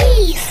to my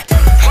keys.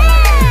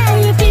 Hey,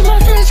 will you be my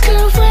first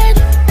girlfriend?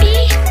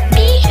 Be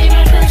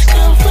my first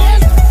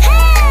girlfriend.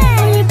 Hey,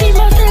 will you be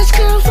my first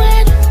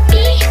girlfriend?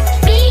 Be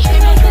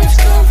my first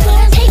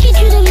girlfriend. Take you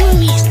to the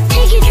movies,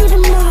 take you to the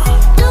mall.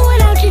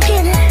 Going out to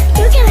dinner,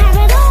 you can have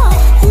it all.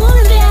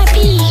 One VIP,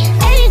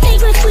 anything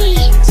for free.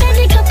 Spend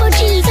a couple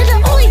G's, that's the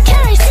only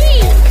time I see.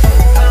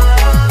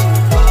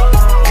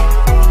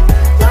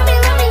 Love me,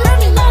 love me, love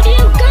me, love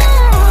you,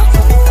 girl.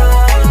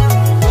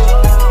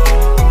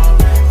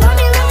 Love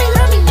me, love me,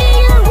 love me, be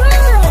your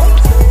world.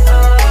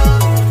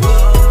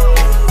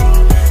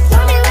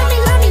 Love me, love me,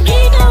 love me, be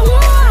the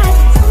one.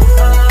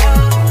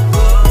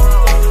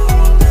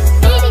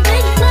 Baby,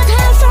 baby, let's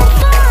have some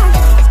fun.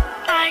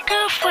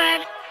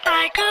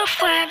 My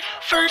girlfriend,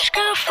 first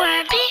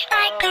girlfriend, be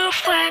my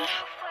girlfriend.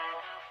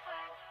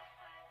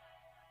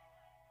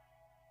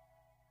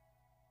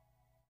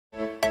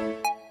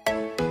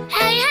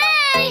 Hey,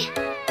 hey!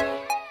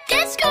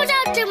 This goes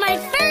out to my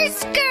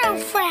first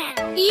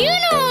girlfriend. You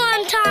know who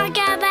I'm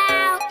talking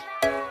about.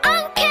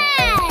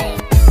 Okay!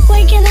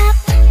 Waking up,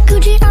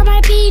 Gucci on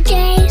my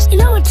PJs. You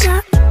know what's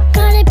up?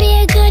 Gonna be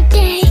a good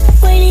day.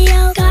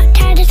 Radio got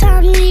TYDUS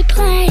on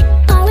replay.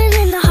 Falling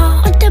in the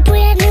hall with the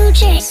brand new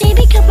chase.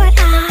 Baby, cut my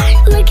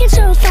eye, looking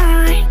so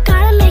fine.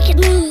 Gotta make it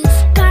move,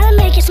 gotta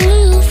make it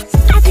smooth.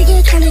 I think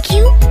you're kinda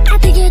cute, I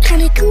think you're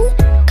kinda cool.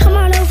 Come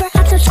on over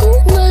after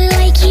school, really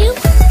like you.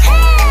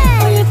 Hey!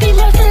 Will you be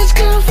my first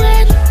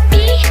girlfriend?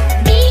 Be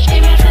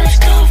my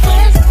first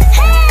girlfriend.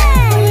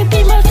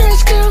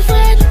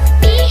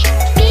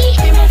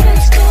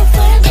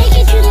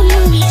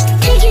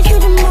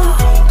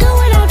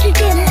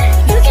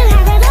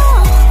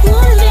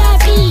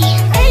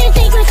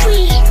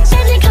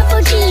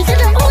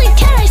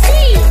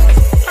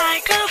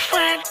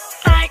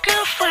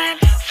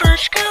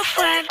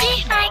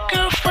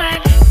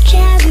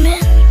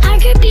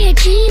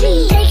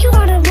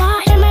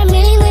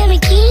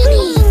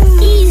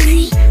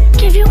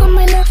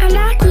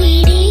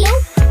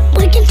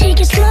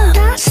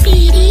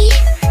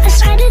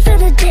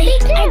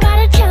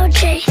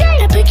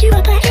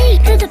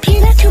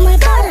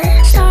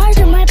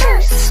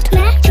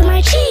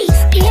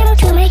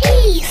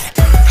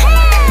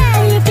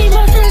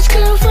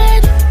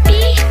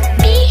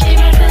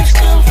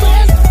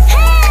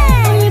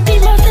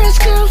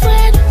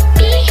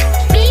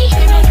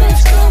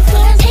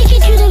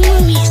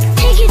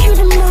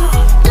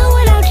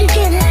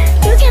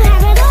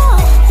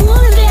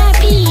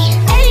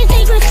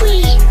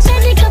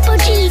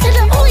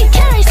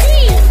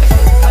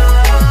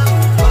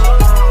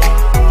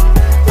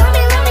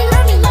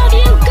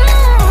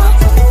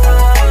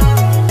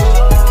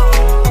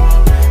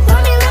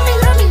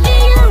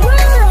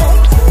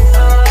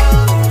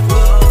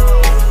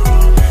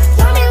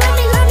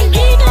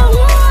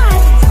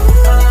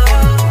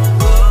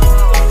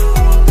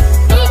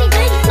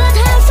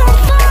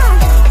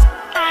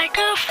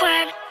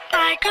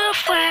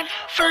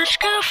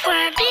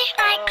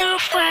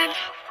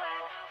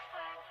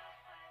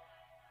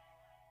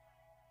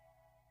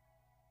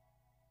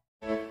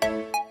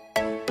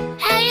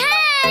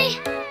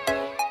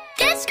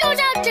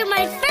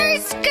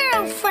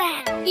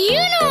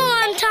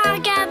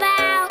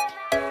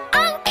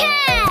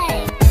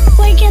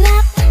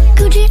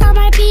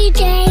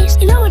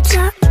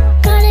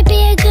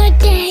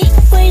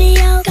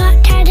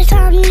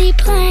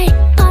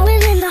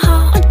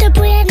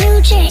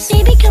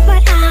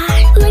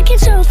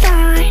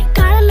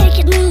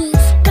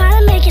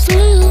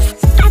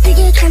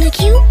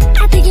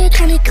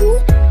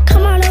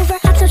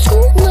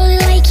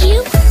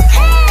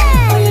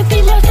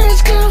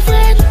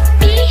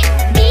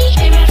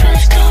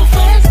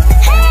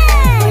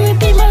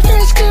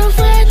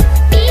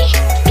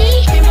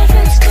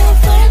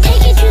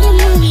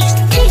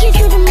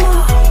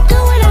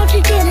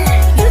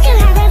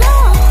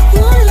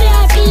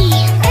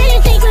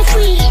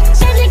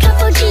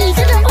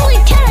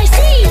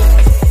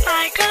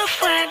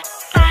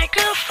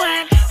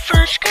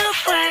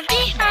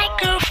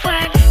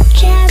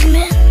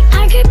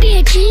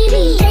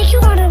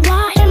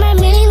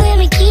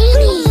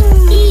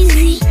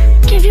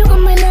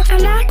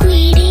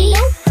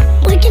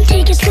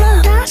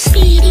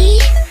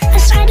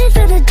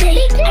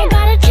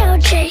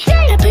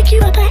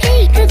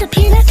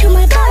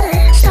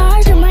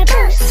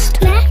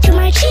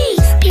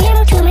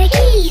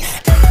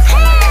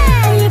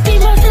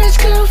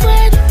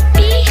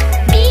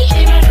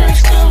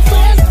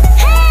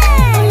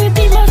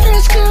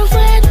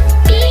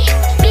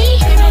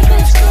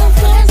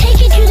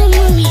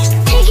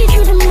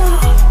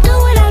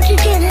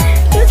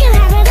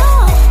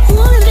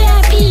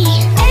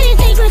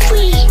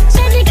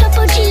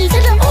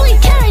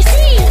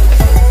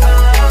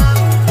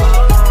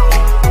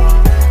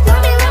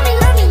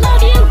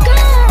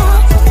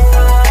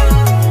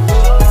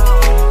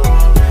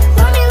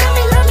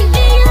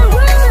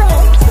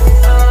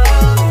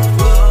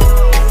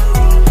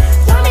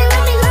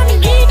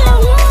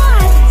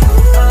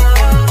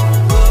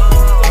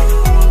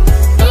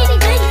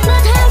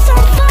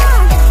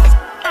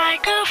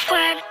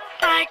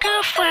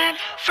 girlfriend,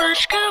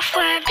 first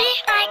girlfriend, be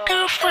my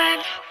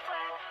girlfriend.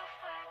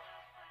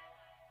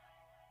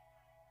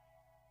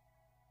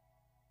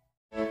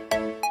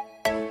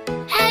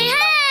 Hey,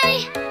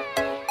 hey!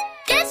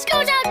 This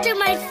goes out to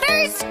my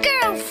first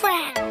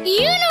girlfriend.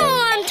 You know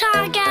what I'm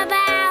talking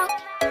about.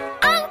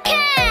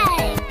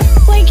 Okay!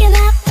 Waking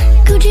up,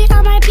 Gucci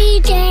on my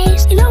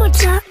PJs. You know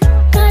what's up?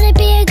 Gonna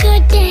be a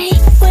good day.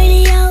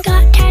 Radio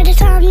got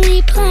TYDUS on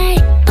replay.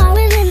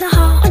 Falling in the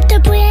hall with the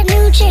brand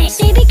new J.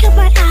 Baby, cut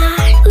my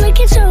eye,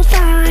 looking so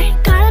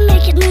fine. Gotta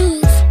make it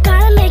move,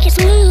 gotta make it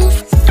smooth.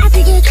 I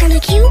think you're kinda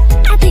cute,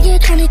 I think you're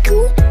kinda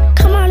cool.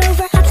 Come on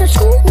over after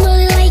school,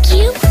 really like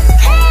you.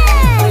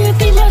 Hey, wanna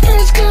be my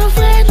first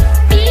girlfriend?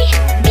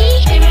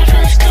 Be my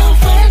first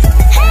girlfriend.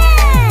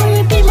 Hey,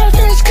 wanna be my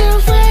first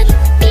girlfriend?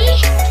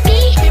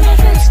 Be my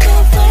first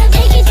girlfriend.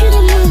 Take you to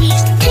the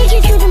movies, take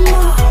you to the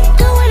mall.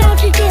 Going out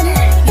to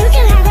dinner, you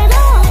can have it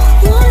all.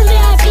 One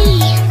VIP,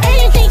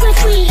 anything for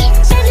free.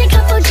 Spend a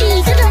couple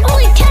G's, that's the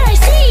only time I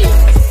see.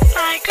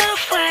 My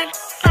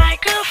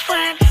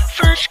girlfriend,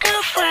 first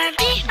girlfriend,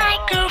 be my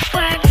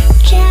girlfriend.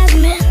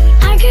 Jasmine,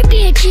 I could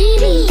be a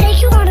genie.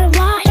 Take you on a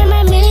ride in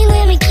my mini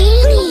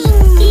Lamborghini.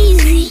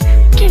 Easy,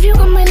 give you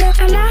all my love,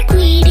 I'm not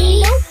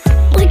greedy.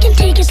 We can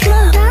take it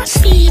slow, not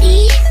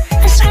speedy.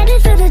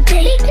 Excited for the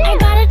date, I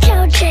gotta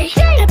tell Jay.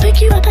 I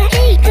pick you up at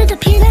 8, to the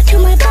peanut to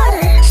my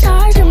butter.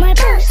 Stars to my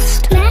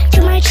burst, mac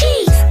to my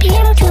cheese,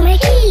 piano to my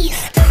keys.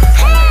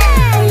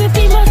 Hey, wanna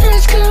be my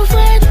first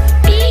girlfriend?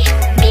 Be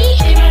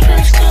my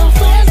first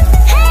girlfriend.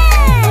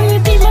 Hey, wanna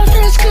be my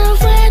first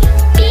girlfriend?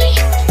 Be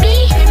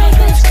my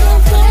first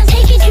girlfriend.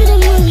 Take you to the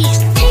movies,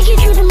 take you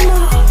to the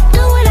mall.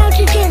 Going out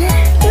to dinner,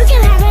 you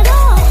can have it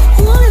all.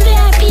 One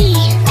VIP,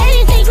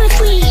 anything for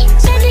free.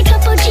 Spend a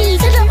couple G's,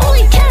 that's the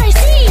only time I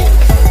see.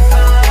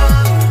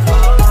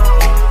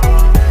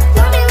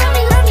 Love me, love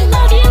me, love me,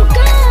 love you,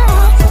 girl.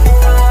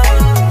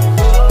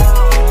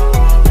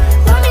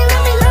 Love me,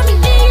 love me, love me,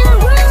 be your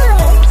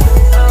world.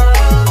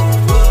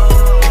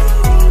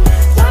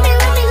 Love me,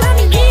 love me, love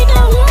me, be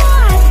the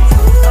one.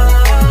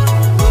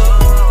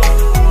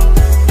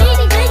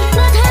 Baby, baby,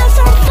 let's have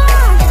some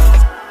fun.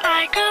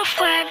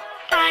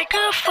 My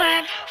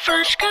girlfriend,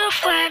 first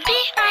girlfriend, be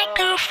my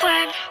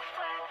girlfriend.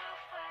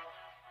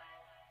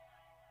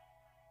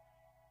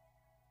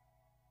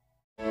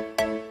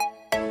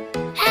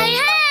 Hey,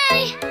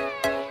 hey!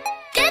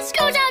 This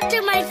goes out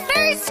to my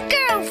first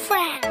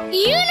girlfriend.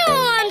 You know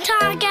what I'm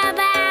talking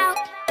about.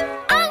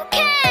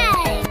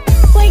 Okay!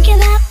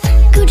 Waking up,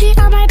 Gucci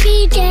on my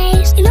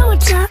PJs. You know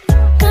what's up?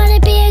 Gonna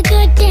be a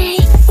good day.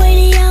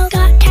 Radio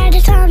got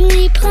TYDUS on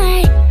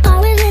replay.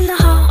 Falling in the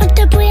hall with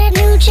the brand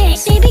new J.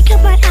 Baby,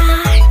 cut my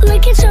eye,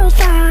 looking so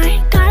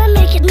fine. Gotta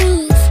make it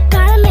move,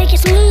 gotta make it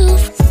smooth.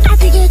 I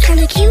think you're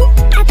kinda cute,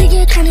 I think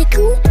you're kinda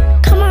cool.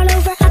 Come on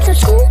over after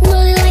school,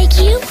 really like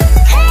you.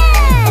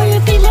 Hey, wanna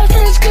be my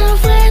first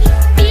girlfriend?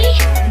 Be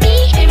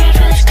my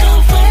first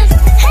girlfriend.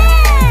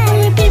 Hey,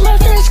 wanna be my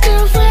first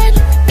girlfriend?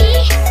 Be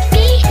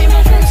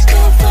my first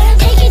girlfriend.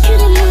 Take you to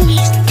the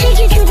movies, take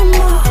you to the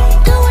mall.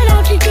 Going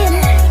out to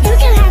dinner, you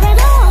can have it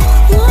all.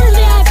 One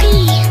VIP,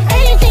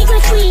 anything for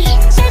free.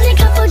 Spend a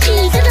couple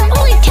G's, that's the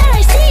only time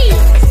I see.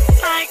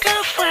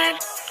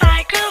 My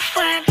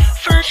girlfriend,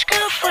 first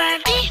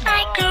girlfriend, be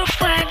my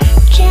girlfriend.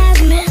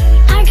 Jasmine,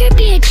 I could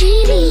be a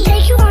genie.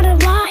 Take you on a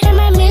ride in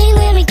my mini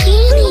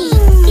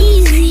Lamborghini.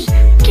 Easy,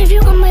 give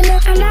you all my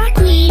love, I'm not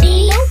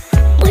greedy.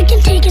 We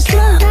can take it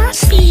slow, not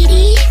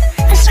speedy.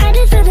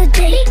 Excited for the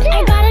date,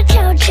 I gotta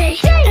tell Jay.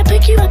 I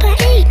pick you up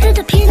at 8, to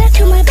the peanut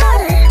to my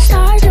butter.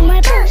 Stars to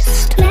my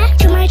burst, mac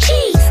to my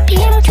cheese,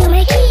 piano to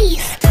my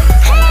keys.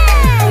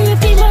 Hey, wanna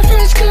be my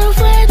first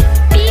girlfriend?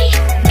 Be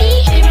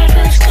my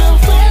first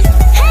girlfriend.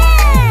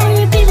 Hey,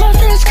 wanna be my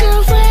first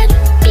girlfriend?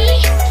 Be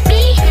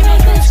my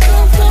first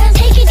girlfriend.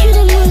 Take you to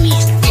the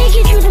movies, take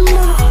you to the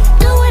mall.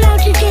 Going out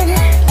to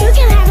dinner, you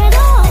can have it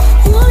all.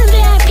 One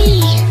VIP,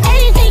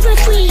 anything for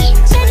free.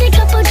 Spend a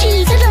couple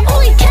G's, that's the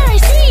only time I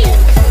see.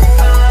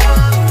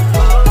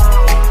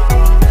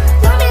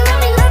 Love me,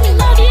 love me, love me,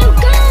 love you,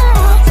 girl.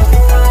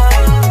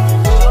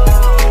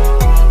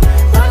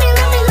 Love me,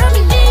 love me, love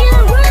me, be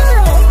your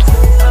world.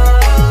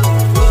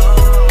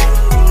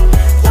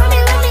 Love me,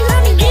 love me,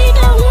 love me, be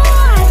the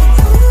one.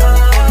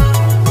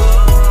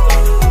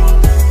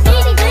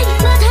 Baby, baby,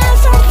 let's have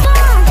some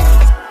fun.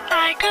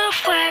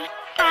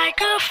 My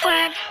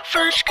girlfriend,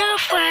 first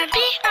girlfriend,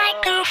 be my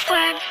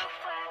girlfriend.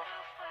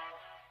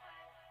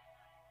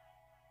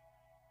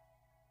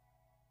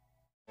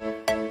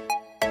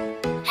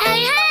 Hey,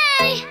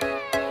 hey!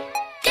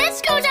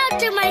 This goes out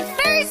to my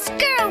first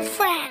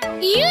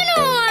girlfriend. You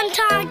know what I'm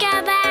talking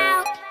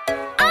about.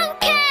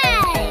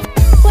 Okay!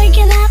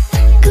 Waking up,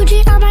 Gucci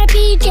on my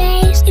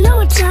PJs. You know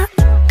what's up?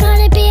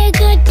 Gonna be a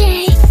good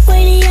day.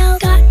 Radio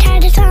got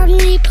TYDUS on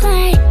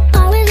replay.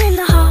 Falling in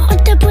the hall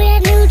with the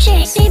brand new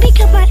J. Baby,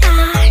 cut my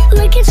eye,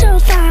 looking so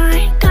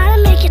fine.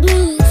 Gotta make it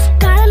move,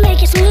 gotta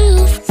make it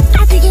smooth.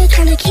 I think you're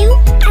kinda cute,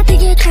 I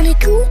think you're kinda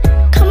cool.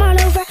 Come on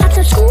over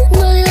after school,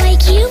 really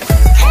like you.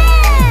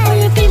 Hey,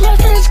 wanna be my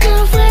first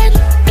girlfriend?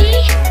 Be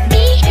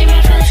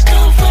my first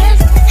girlfriend.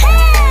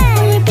 Hey,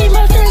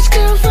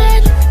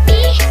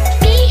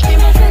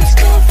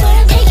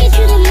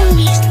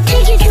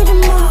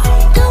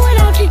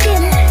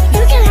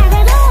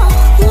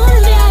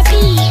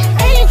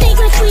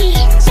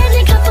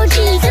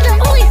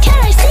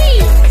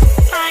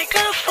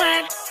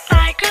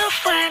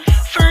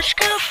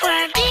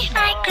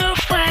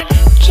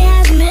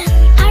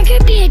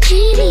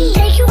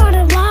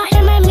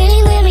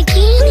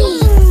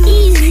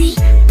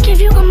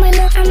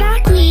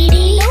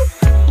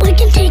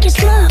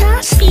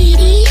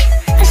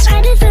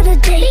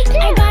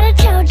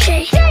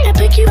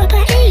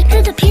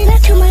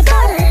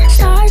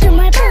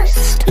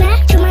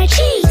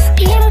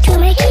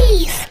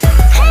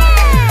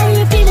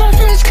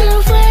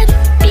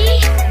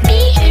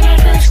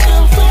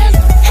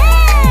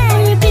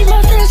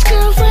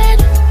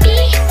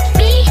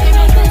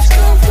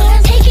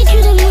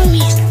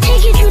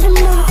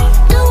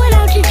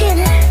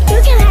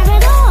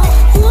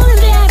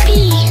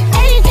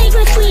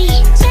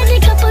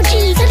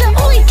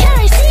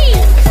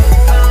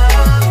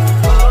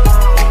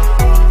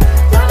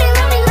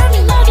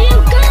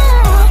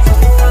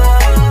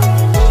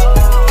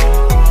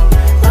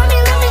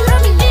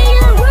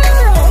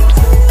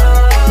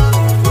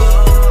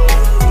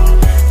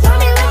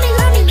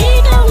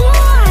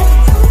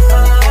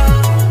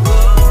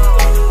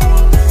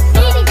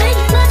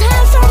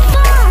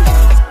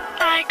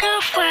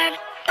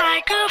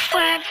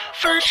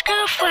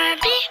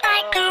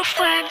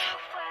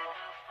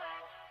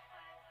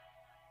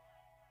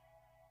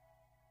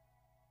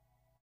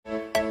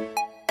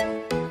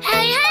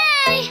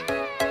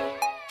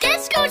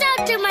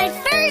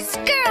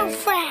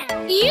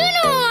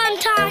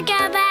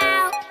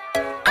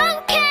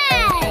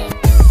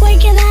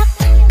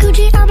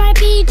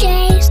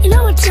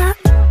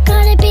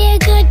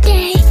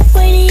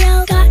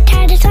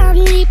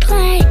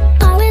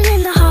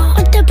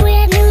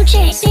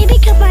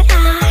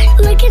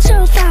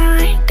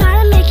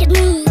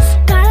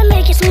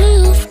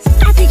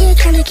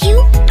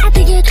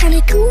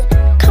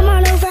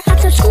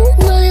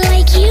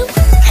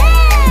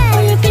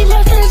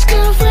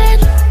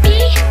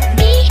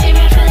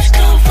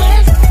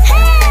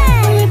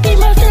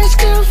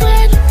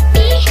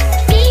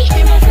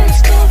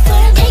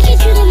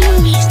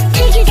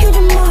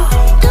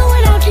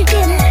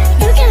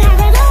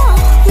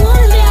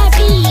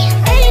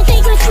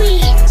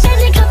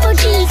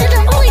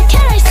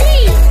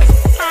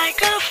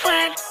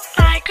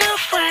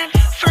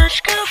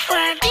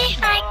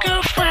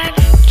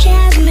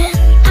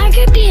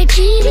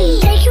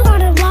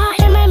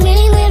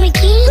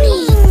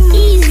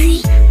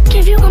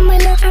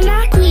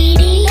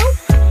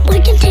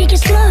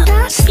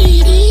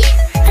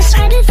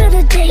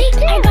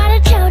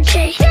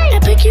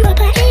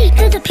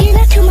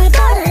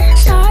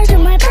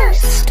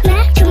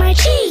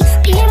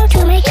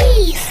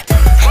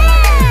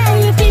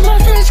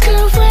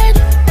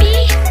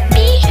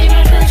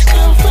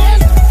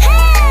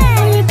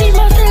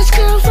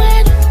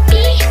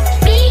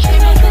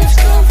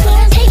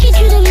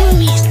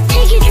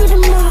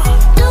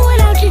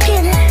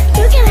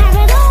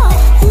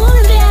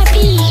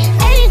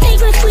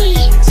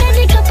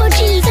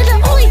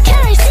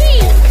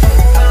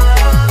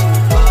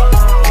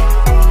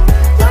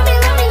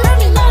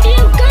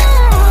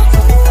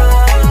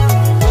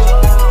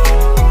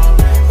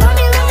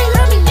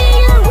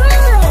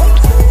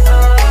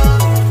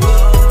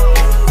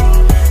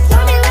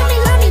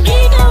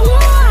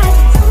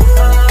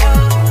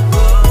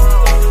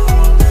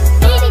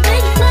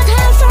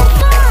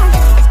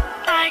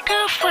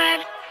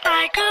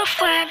 my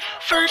girlfriend,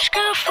 first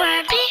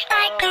girlfriend, be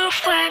my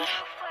girlfriend.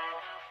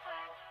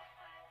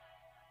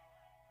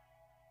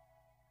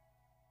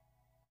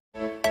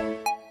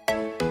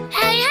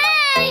 Hey,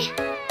 hey!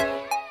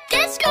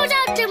 This goes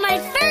out to my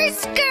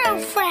first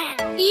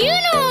girlfriend. You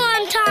know what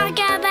I'm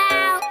talking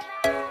about.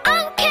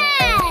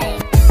 Okay!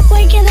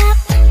 Waking up,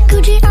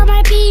 Gucci on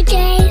my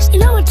PJs. You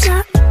know what's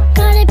up,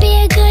 gonna be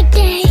a good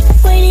day.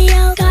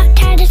 Radio got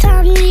TYDUS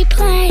on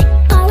replay.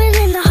 Falling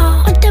in the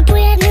hall with the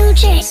brand new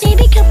chase.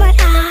 Baby, cut my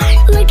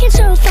eye, looking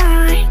so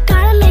fine.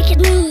 Gotta make it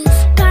move,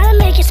 gotta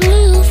make it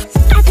smooth.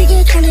 I think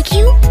you're kinda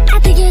cute, I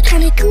think you're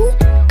kinda cool.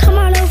 Come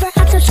on over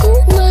after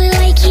school, really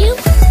like you.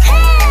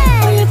 Hey!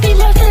 Wanna be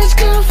my first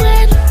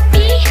girlfriend?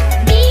 Be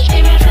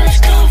my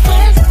first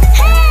girlfriend.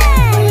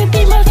 Hey! Wanna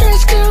be my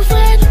first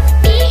girlfriend?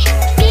 Be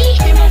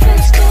my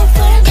first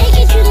girlfriend. Take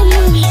you to the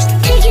movies,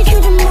 take you to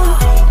the mall.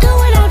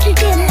 Going out to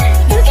dinner,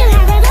 you can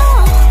have it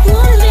all.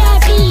 One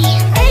VIP,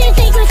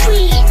 anything for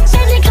free.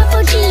 Send a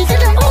couple G's, they're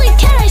the only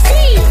 10 I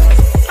see.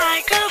 My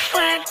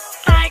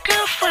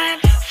girlfriend,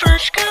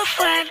 first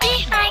girlfriend. Be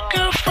my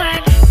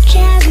girlfriend.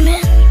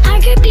 Jasmine,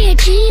 I could be a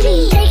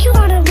genie. Take you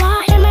on a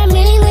ride in my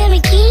mini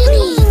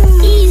Lamborghini.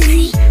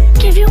 Easy,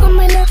 give you all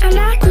my love, I'm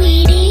not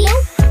greedy.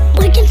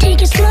 We can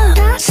take it slow,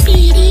 not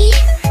speedy.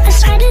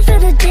 Excited for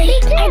the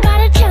date, I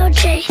gotta tell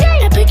Jay.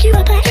 I pick you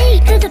up at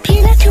 8, put the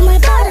peanut to my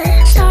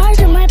butter. Stars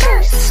in my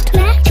purse,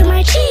 mac to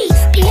my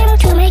cheese, piano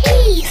to my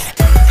keys.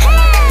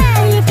 Hey!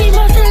 Wanna be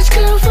my first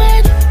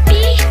girlfriend?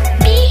 Be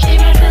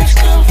my first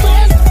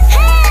girlfriend.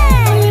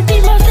 Hey! Wanna be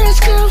my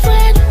first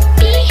girlfriend?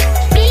 Be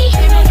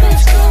my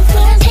first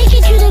girlfriend. Take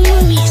you to the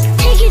movies,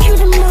 take you to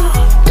the mall.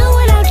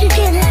 Going out to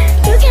dinner,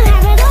 you can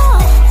have it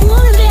all.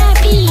 One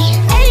VIP,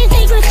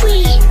 anything for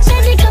free.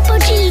 Send a couple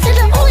G's, they're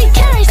the only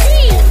 10 I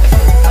see.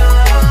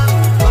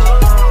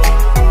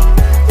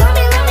 Love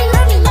me, love me,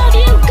 love me, love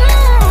you,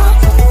 girl.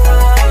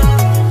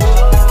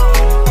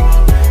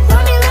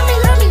 Love me, love me,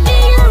 love me, be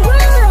your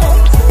world.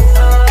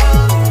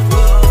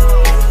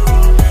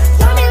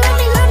 Love me, love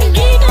me, love me,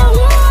 be the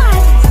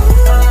one.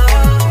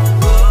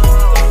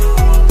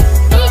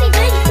 Baby,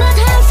 baby, let's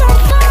have some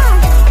fun.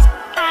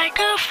 My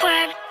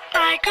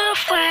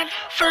girlfriend,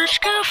 first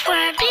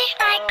girlfriend, be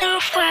my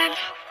girlfriend.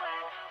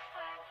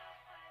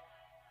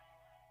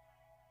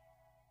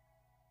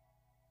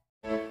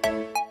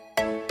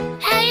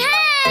 Hey,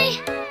 hey!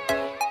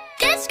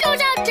 This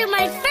goes out to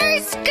my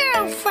first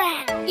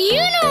girlfriend.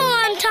 You know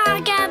what I'm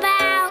talking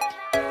about.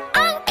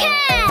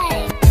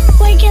 Okay!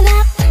 Waking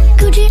up,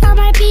 Gucci on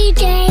my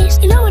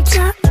PJs. You know what's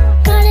up,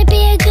 gonna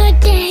be a good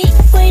day.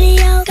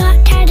 Radio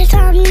got TYDUS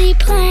on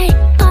replay.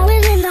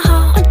 Falling in the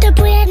hall with the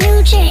brand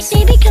new chase.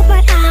 Baby, cut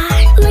my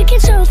eye, looking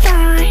so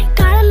fine.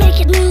 Gotta make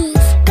it move,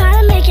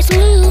 gotta make it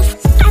smooth.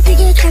 I think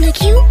you're kinda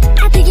cute,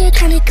 I think you're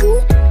kinda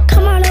cool.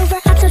 Come on over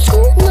after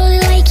school, really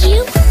like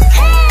you.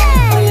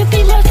 Hey! Wanna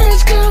be my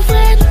first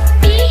girlfriend?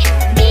 Be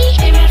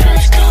my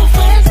first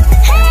girlfriend.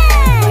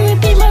 Hey! Wanna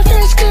be my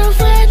first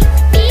girlfriend?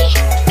 Be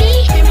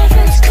my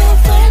first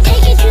girlfriend.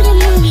 Take you to the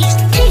movies,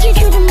 take you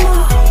to the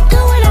mall.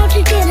 Going out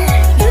to dinner,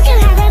 you can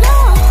have it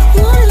all.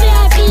 One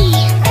VIP,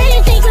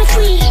 anything for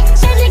free.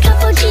 Send a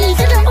couple G's,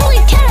 they're the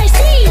only 10 I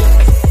see.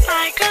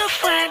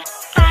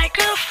 My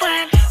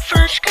girlfriend,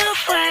 first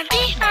girlfriend.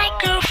 Be my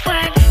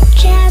girlfriend.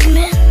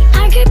 Jasmine,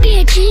 I could be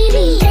a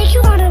genie. Take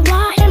you on a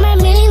ride in my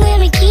mini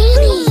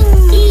Lamborghini.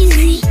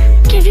 Easy,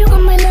 give you all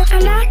my love,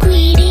 I'm not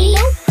greedy.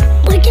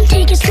 We can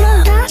take it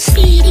slow, not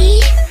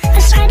speedy.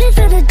 Excited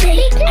for the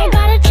date, I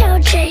gotta tell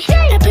Jay.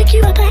 I pick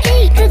you up at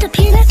 8, put the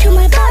peanut to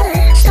my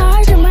butter.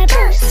 Stars in my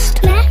purse,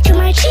 mac to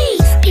my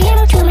cheese,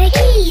 piano to my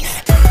keys.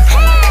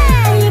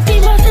 Hey! Wanna be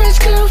my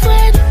first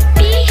girlfriend?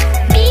 Be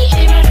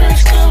my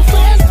first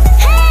girlfriend.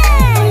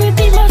 Hey! Wanna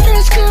be my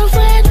first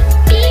girlfriend?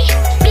 Be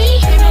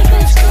my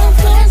first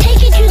girlfriend.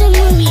 Take you to the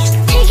movies,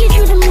 take you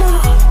to the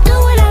mall.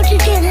 Going out to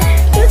dinner,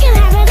 you can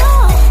have it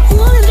all.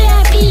 One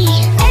VIP,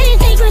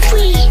 anything for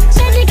free.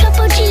 Send a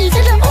couple G's,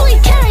 they're the only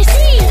 10 I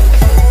see.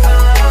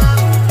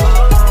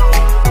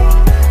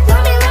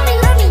 Love me, love me,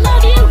 love me,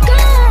 love you,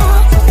 girl.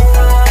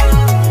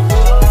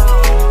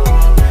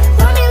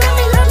 Love me, love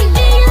me, love me,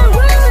 be your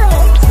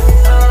world.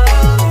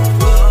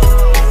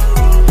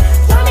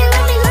 Love me,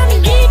 love me, love me,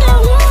 be the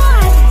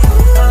one.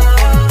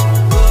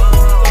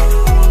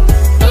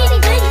 Baby,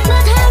 baby,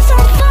 let's have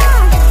some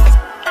fun.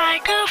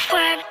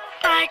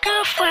 My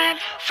girlfriend,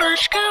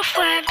 first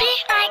girlfriend, be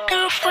my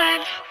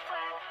girlfriend.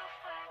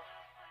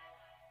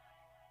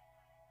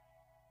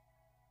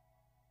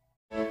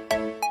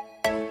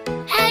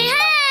 Hey,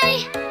 hey!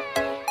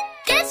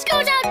 This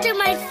goes out to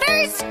my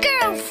first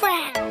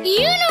girlfriend.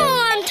 You know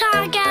what I'm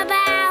talking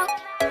about.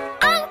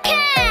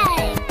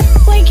 Okay!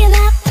 Waking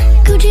up,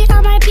 Gucci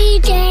on my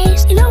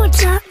PJs. You know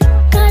what's up,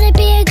 gonna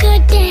be a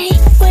good day.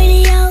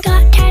 Radio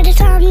got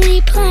TYDUS on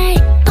replay.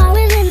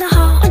 Falling in the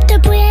hall with the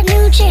brand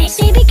new chase.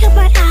 Baby, cut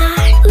my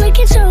eye,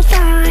 looking so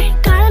fine.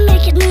 Gotta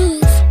make it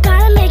move,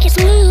 gotta make it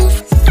smooth.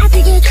 I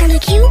think you're kinda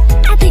cute,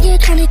 I think you're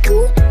kinda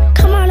cool.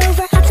 Come on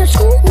over after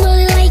school,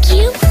 really like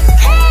you.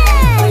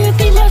 Hey! Wanna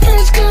be my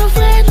first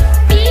girlfriend?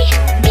 Be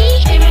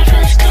my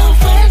first girlfriend.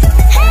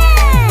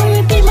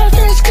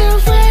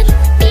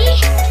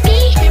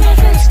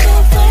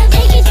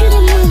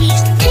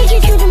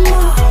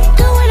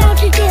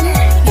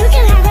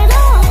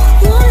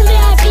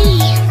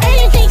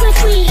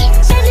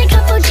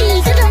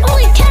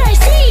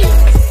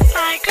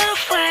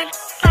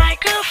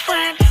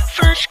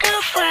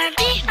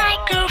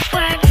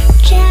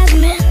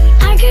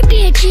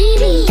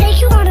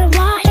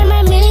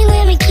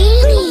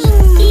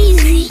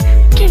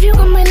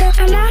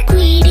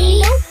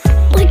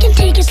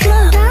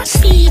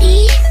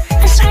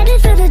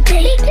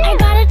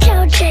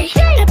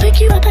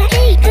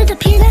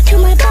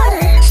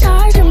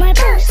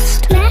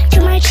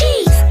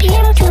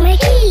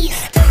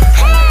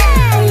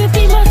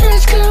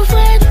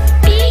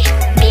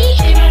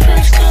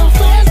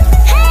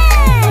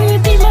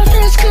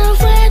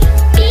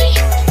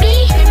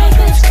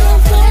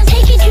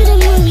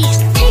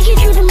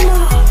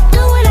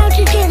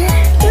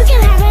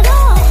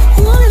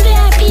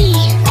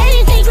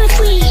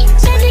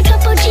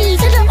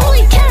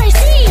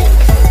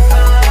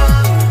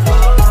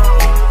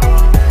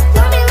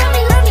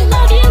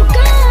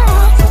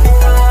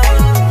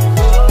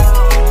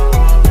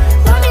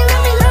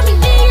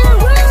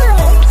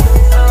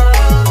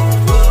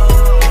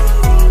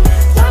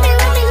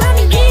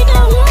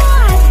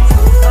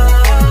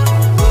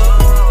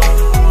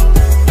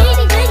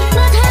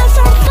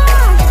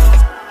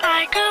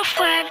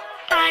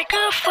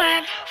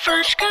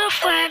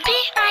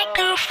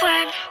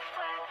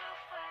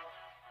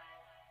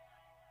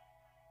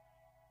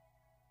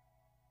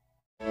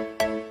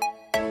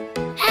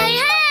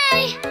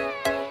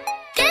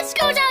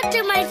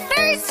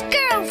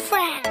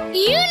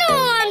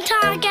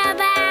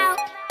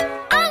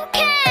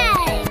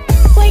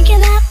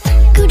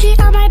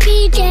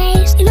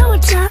 PJs. You know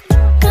what's up?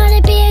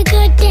 Gonna be a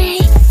good day.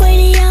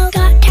 Radio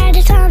got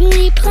TYDUS on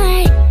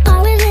replay.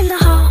 Ballin' in the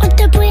hall with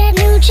the brand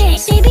new J.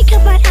 Baby,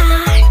 cut my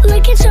eye,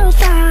 looking so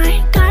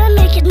fine. Gotta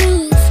make it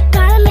move,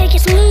 gotta make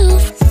it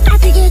smooth. I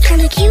think you're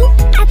kinda cute,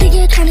 I think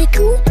you're kinda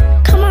cool.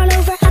 Come on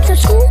over after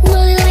school,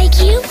 really like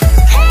you.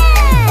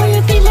 Hey,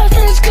 wanna be my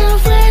first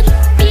girlfriend?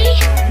 Be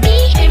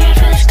my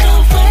first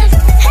girlfriend.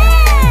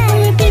 Hey,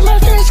 wanna be my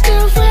first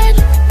girlfriend?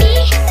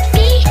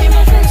 Be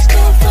my first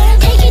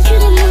girlfriend. Take you to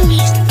the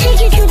movies, take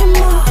you to the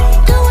mall.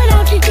 Going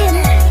out to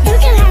dinner, you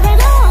can have it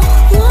all.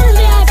 One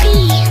VIP,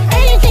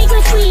 anything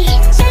for free.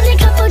 Send a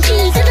couple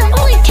G's, you're the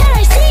only cat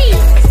I see.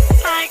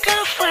 My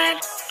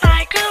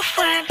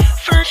girlfriend,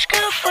 first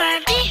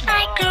girlfriend. Be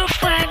my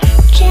girlfriend.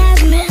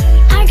 Jasmine,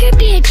 I could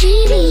be a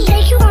genie.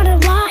 Take you on a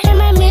ride in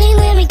my mini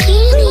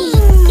Lamborghini.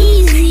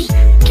 Easy,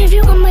 give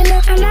you all my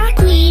love, I'm not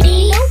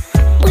greedy.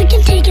 We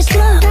can take it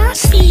slow, not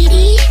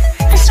speedy.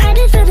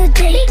 Excited for the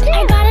date,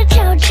 I gotta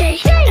tell Jay.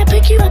 I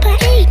pick you up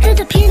at 8, to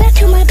the peanut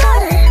to my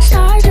butter.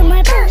 Stars in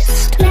my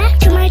purse, mac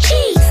to my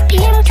cheese,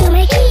 piano to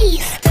my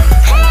keys.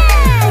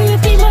 Hey, will you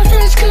be my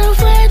first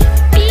girlfriend?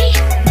 Be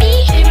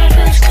my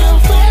first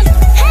girlfriend.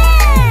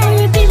 Hey,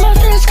 will you be my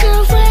first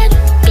girlfriend?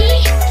 Be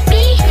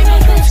my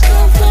first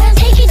girlfriend.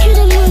 Take you to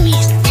the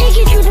movies, take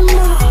you to the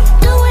mall.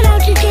 Going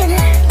out to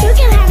dinner, you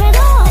can have it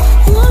all.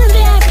 One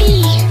VIP,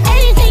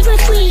 anything for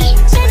free.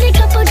 Send a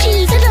couple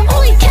G's, you're the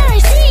only cat I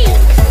see.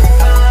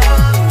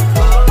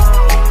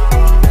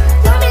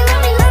 Love me,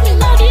 love me, love me,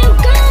 love you,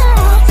 girl.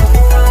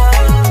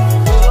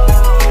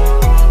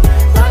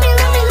 Love me,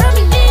 love me, love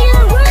me, be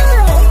your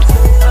world.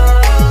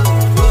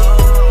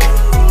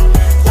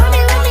 Love me,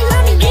 love me,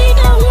 love me, be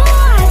the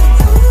one.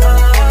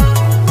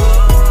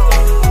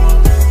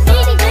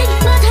 Baby, baby,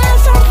 let's have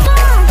some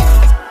fun.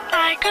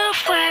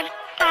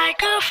 My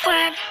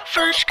girlfriend,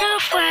 first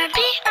girlfriend.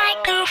 Be my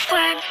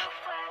girlfriend.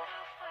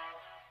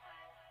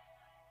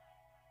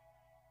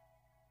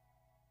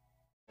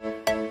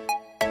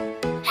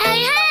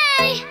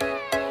 Hey,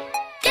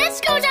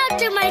 this goes out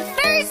to my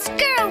first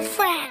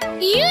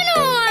girlfriend. You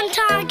know who I'm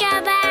talking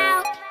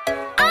about.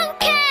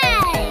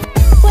 Okay.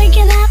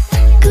 Waking up,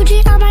 Gucci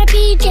on my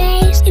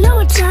PJs. You know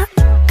what's up?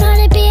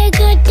 Gonna be a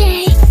good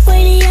day.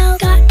 Radio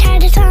got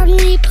TYDUS on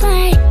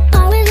replay.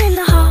 Ballin' in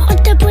the hall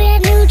with the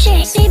brand new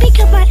J. Baby,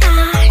 cut my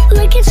eye,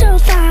 looking so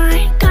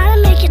fine.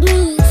 Gotta make it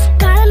move,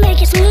 gotta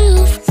make it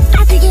smooth.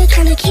 I think you're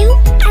kinda cute,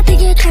 I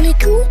think you're kinda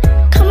cool.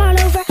 Come on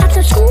over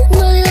after school,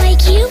 really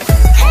like you.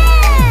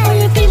 Hey, will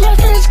you be my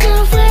first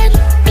girlfriend?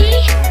 Be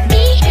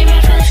my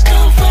first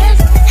girlfriend.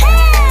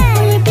 Hey,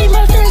 will you be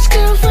my first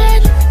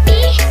girlfriend? Be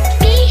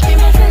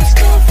my first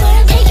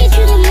girlfriend. Take you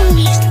to the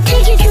movies,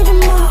 take you to the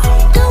mall.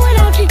 Going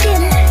out to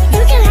dinner,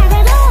 you can have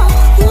it all.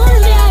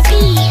 One VIP,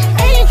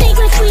 anything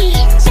for free.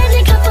 Send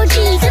a couple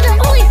G's, you're the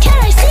only cat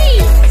I see.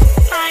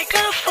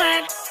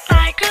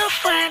 My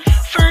girlfriend,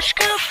 first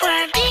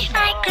girlfriend. Be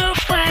my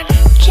girlfriend.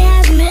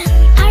 Jasmine,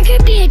 I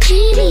could be a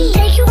genie.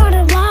 Take you on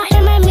a ride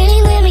in my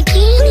mini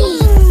Lamborghini.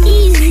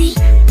 Easy,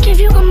 give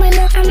you all my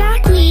love, I'm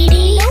not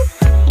greedy.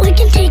 We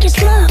can take it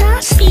slow,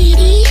 not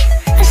speedy.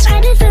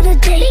 Excited for the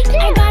date,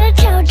 I gotta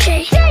tell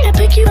Jay. I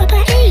pick you up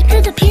at 8,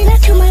 to the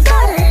peanut to my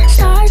butter.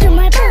 Stars in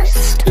my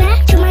purse,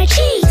 mac to my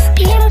cheese,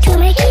 piano to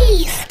my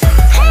keys.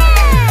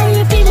 Hey, will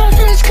you be my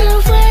first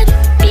girlfriend?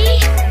 Be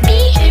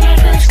my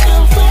first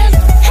girlfriend.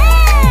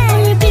 Hey,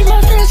 will you be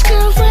my first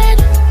girlfriend?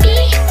 Be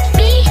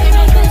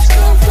my first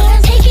girlfriend.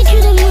 Take you to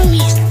the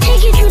movies,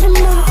 take you to the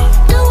mall.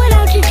 Going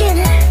out to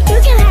dinner, you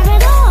can have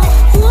it all.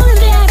 One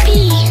VIP,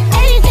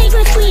 anything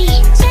for free.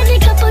 Send a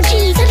couple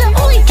G's, you're the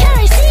only cat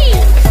I see.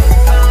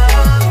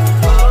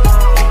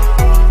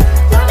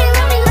 Love me,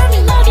 love me, love me,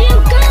 love you,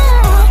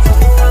 girl.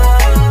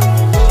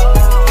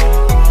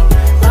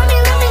 Love me,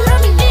 love me,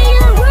 love me, be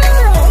your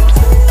world.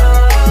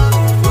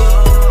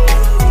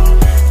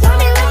 Love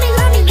me, love me,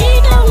 love me, be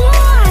the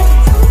one.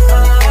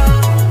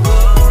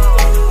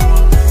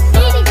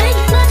 Baby,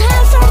 baby, let's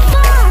have some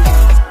fun.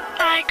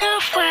 My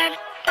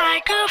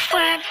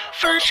girlfriend,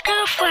 first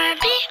girlfriend.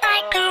 Be my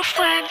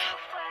girlfriend.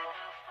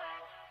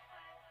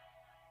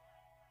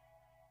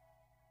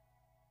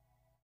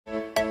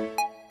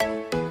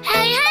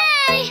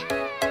 Hey,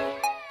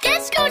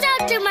 this goes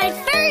out to my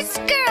first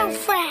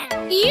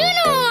girlfriend. You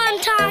know who I'm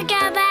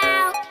talking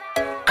about.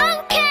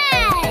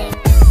 Okay.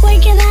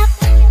 Waking up,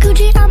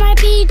 Gucci on my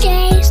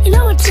PJs. You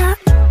know what's up?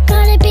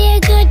 Gonna be a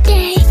good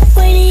day.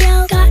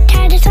 Radio got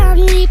TYDUS on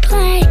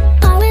replay.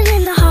 Ballin'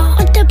 in the hall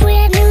with the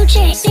brand new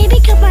J. Baby,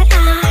 cut my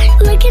eye,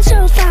 looking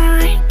so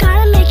fine.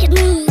 Gotta make it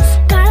move,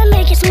 gotta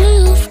make it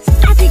smooth.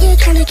 I think you're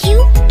kinda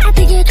cute, I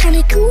think you're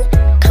kinda cool.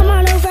 Come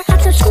on over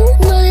after school,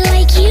 really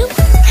like you.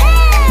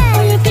 Hey,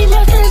 will you be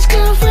my first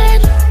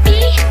girlfriend? Be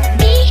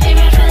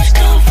my first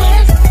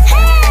girlfriend.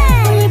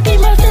 Hey, will you be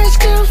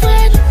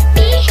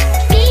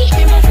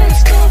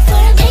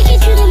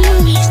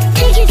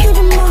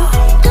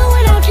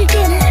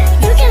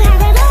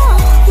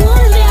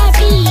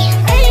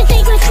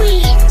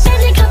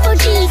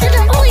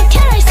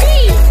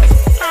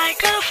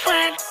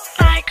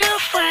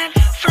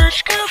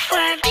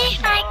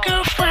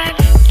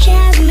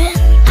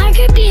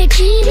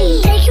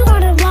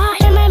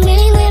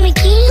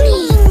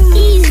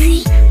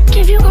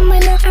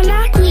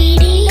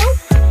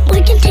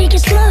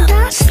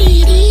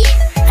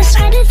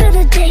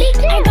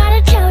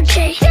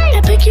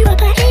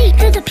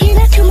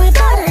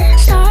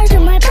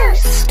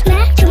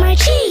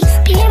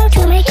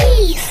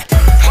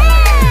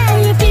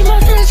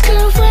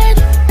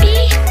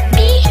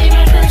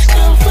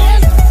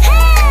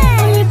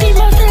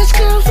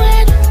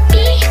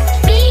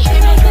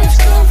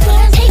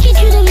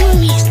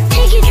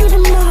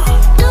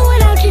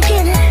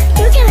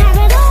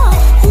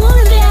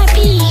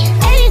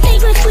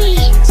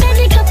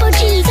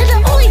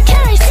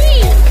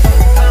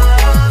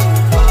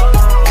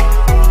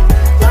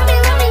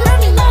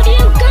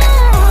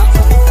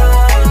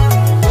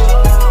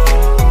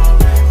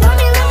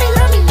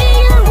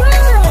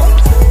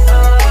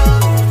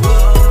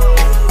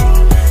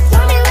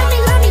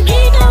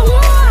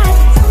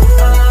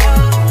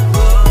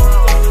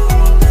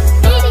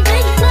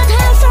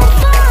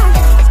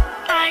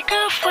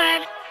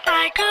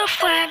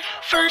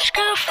first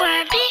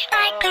girlfriend, be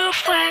my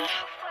girlfriend.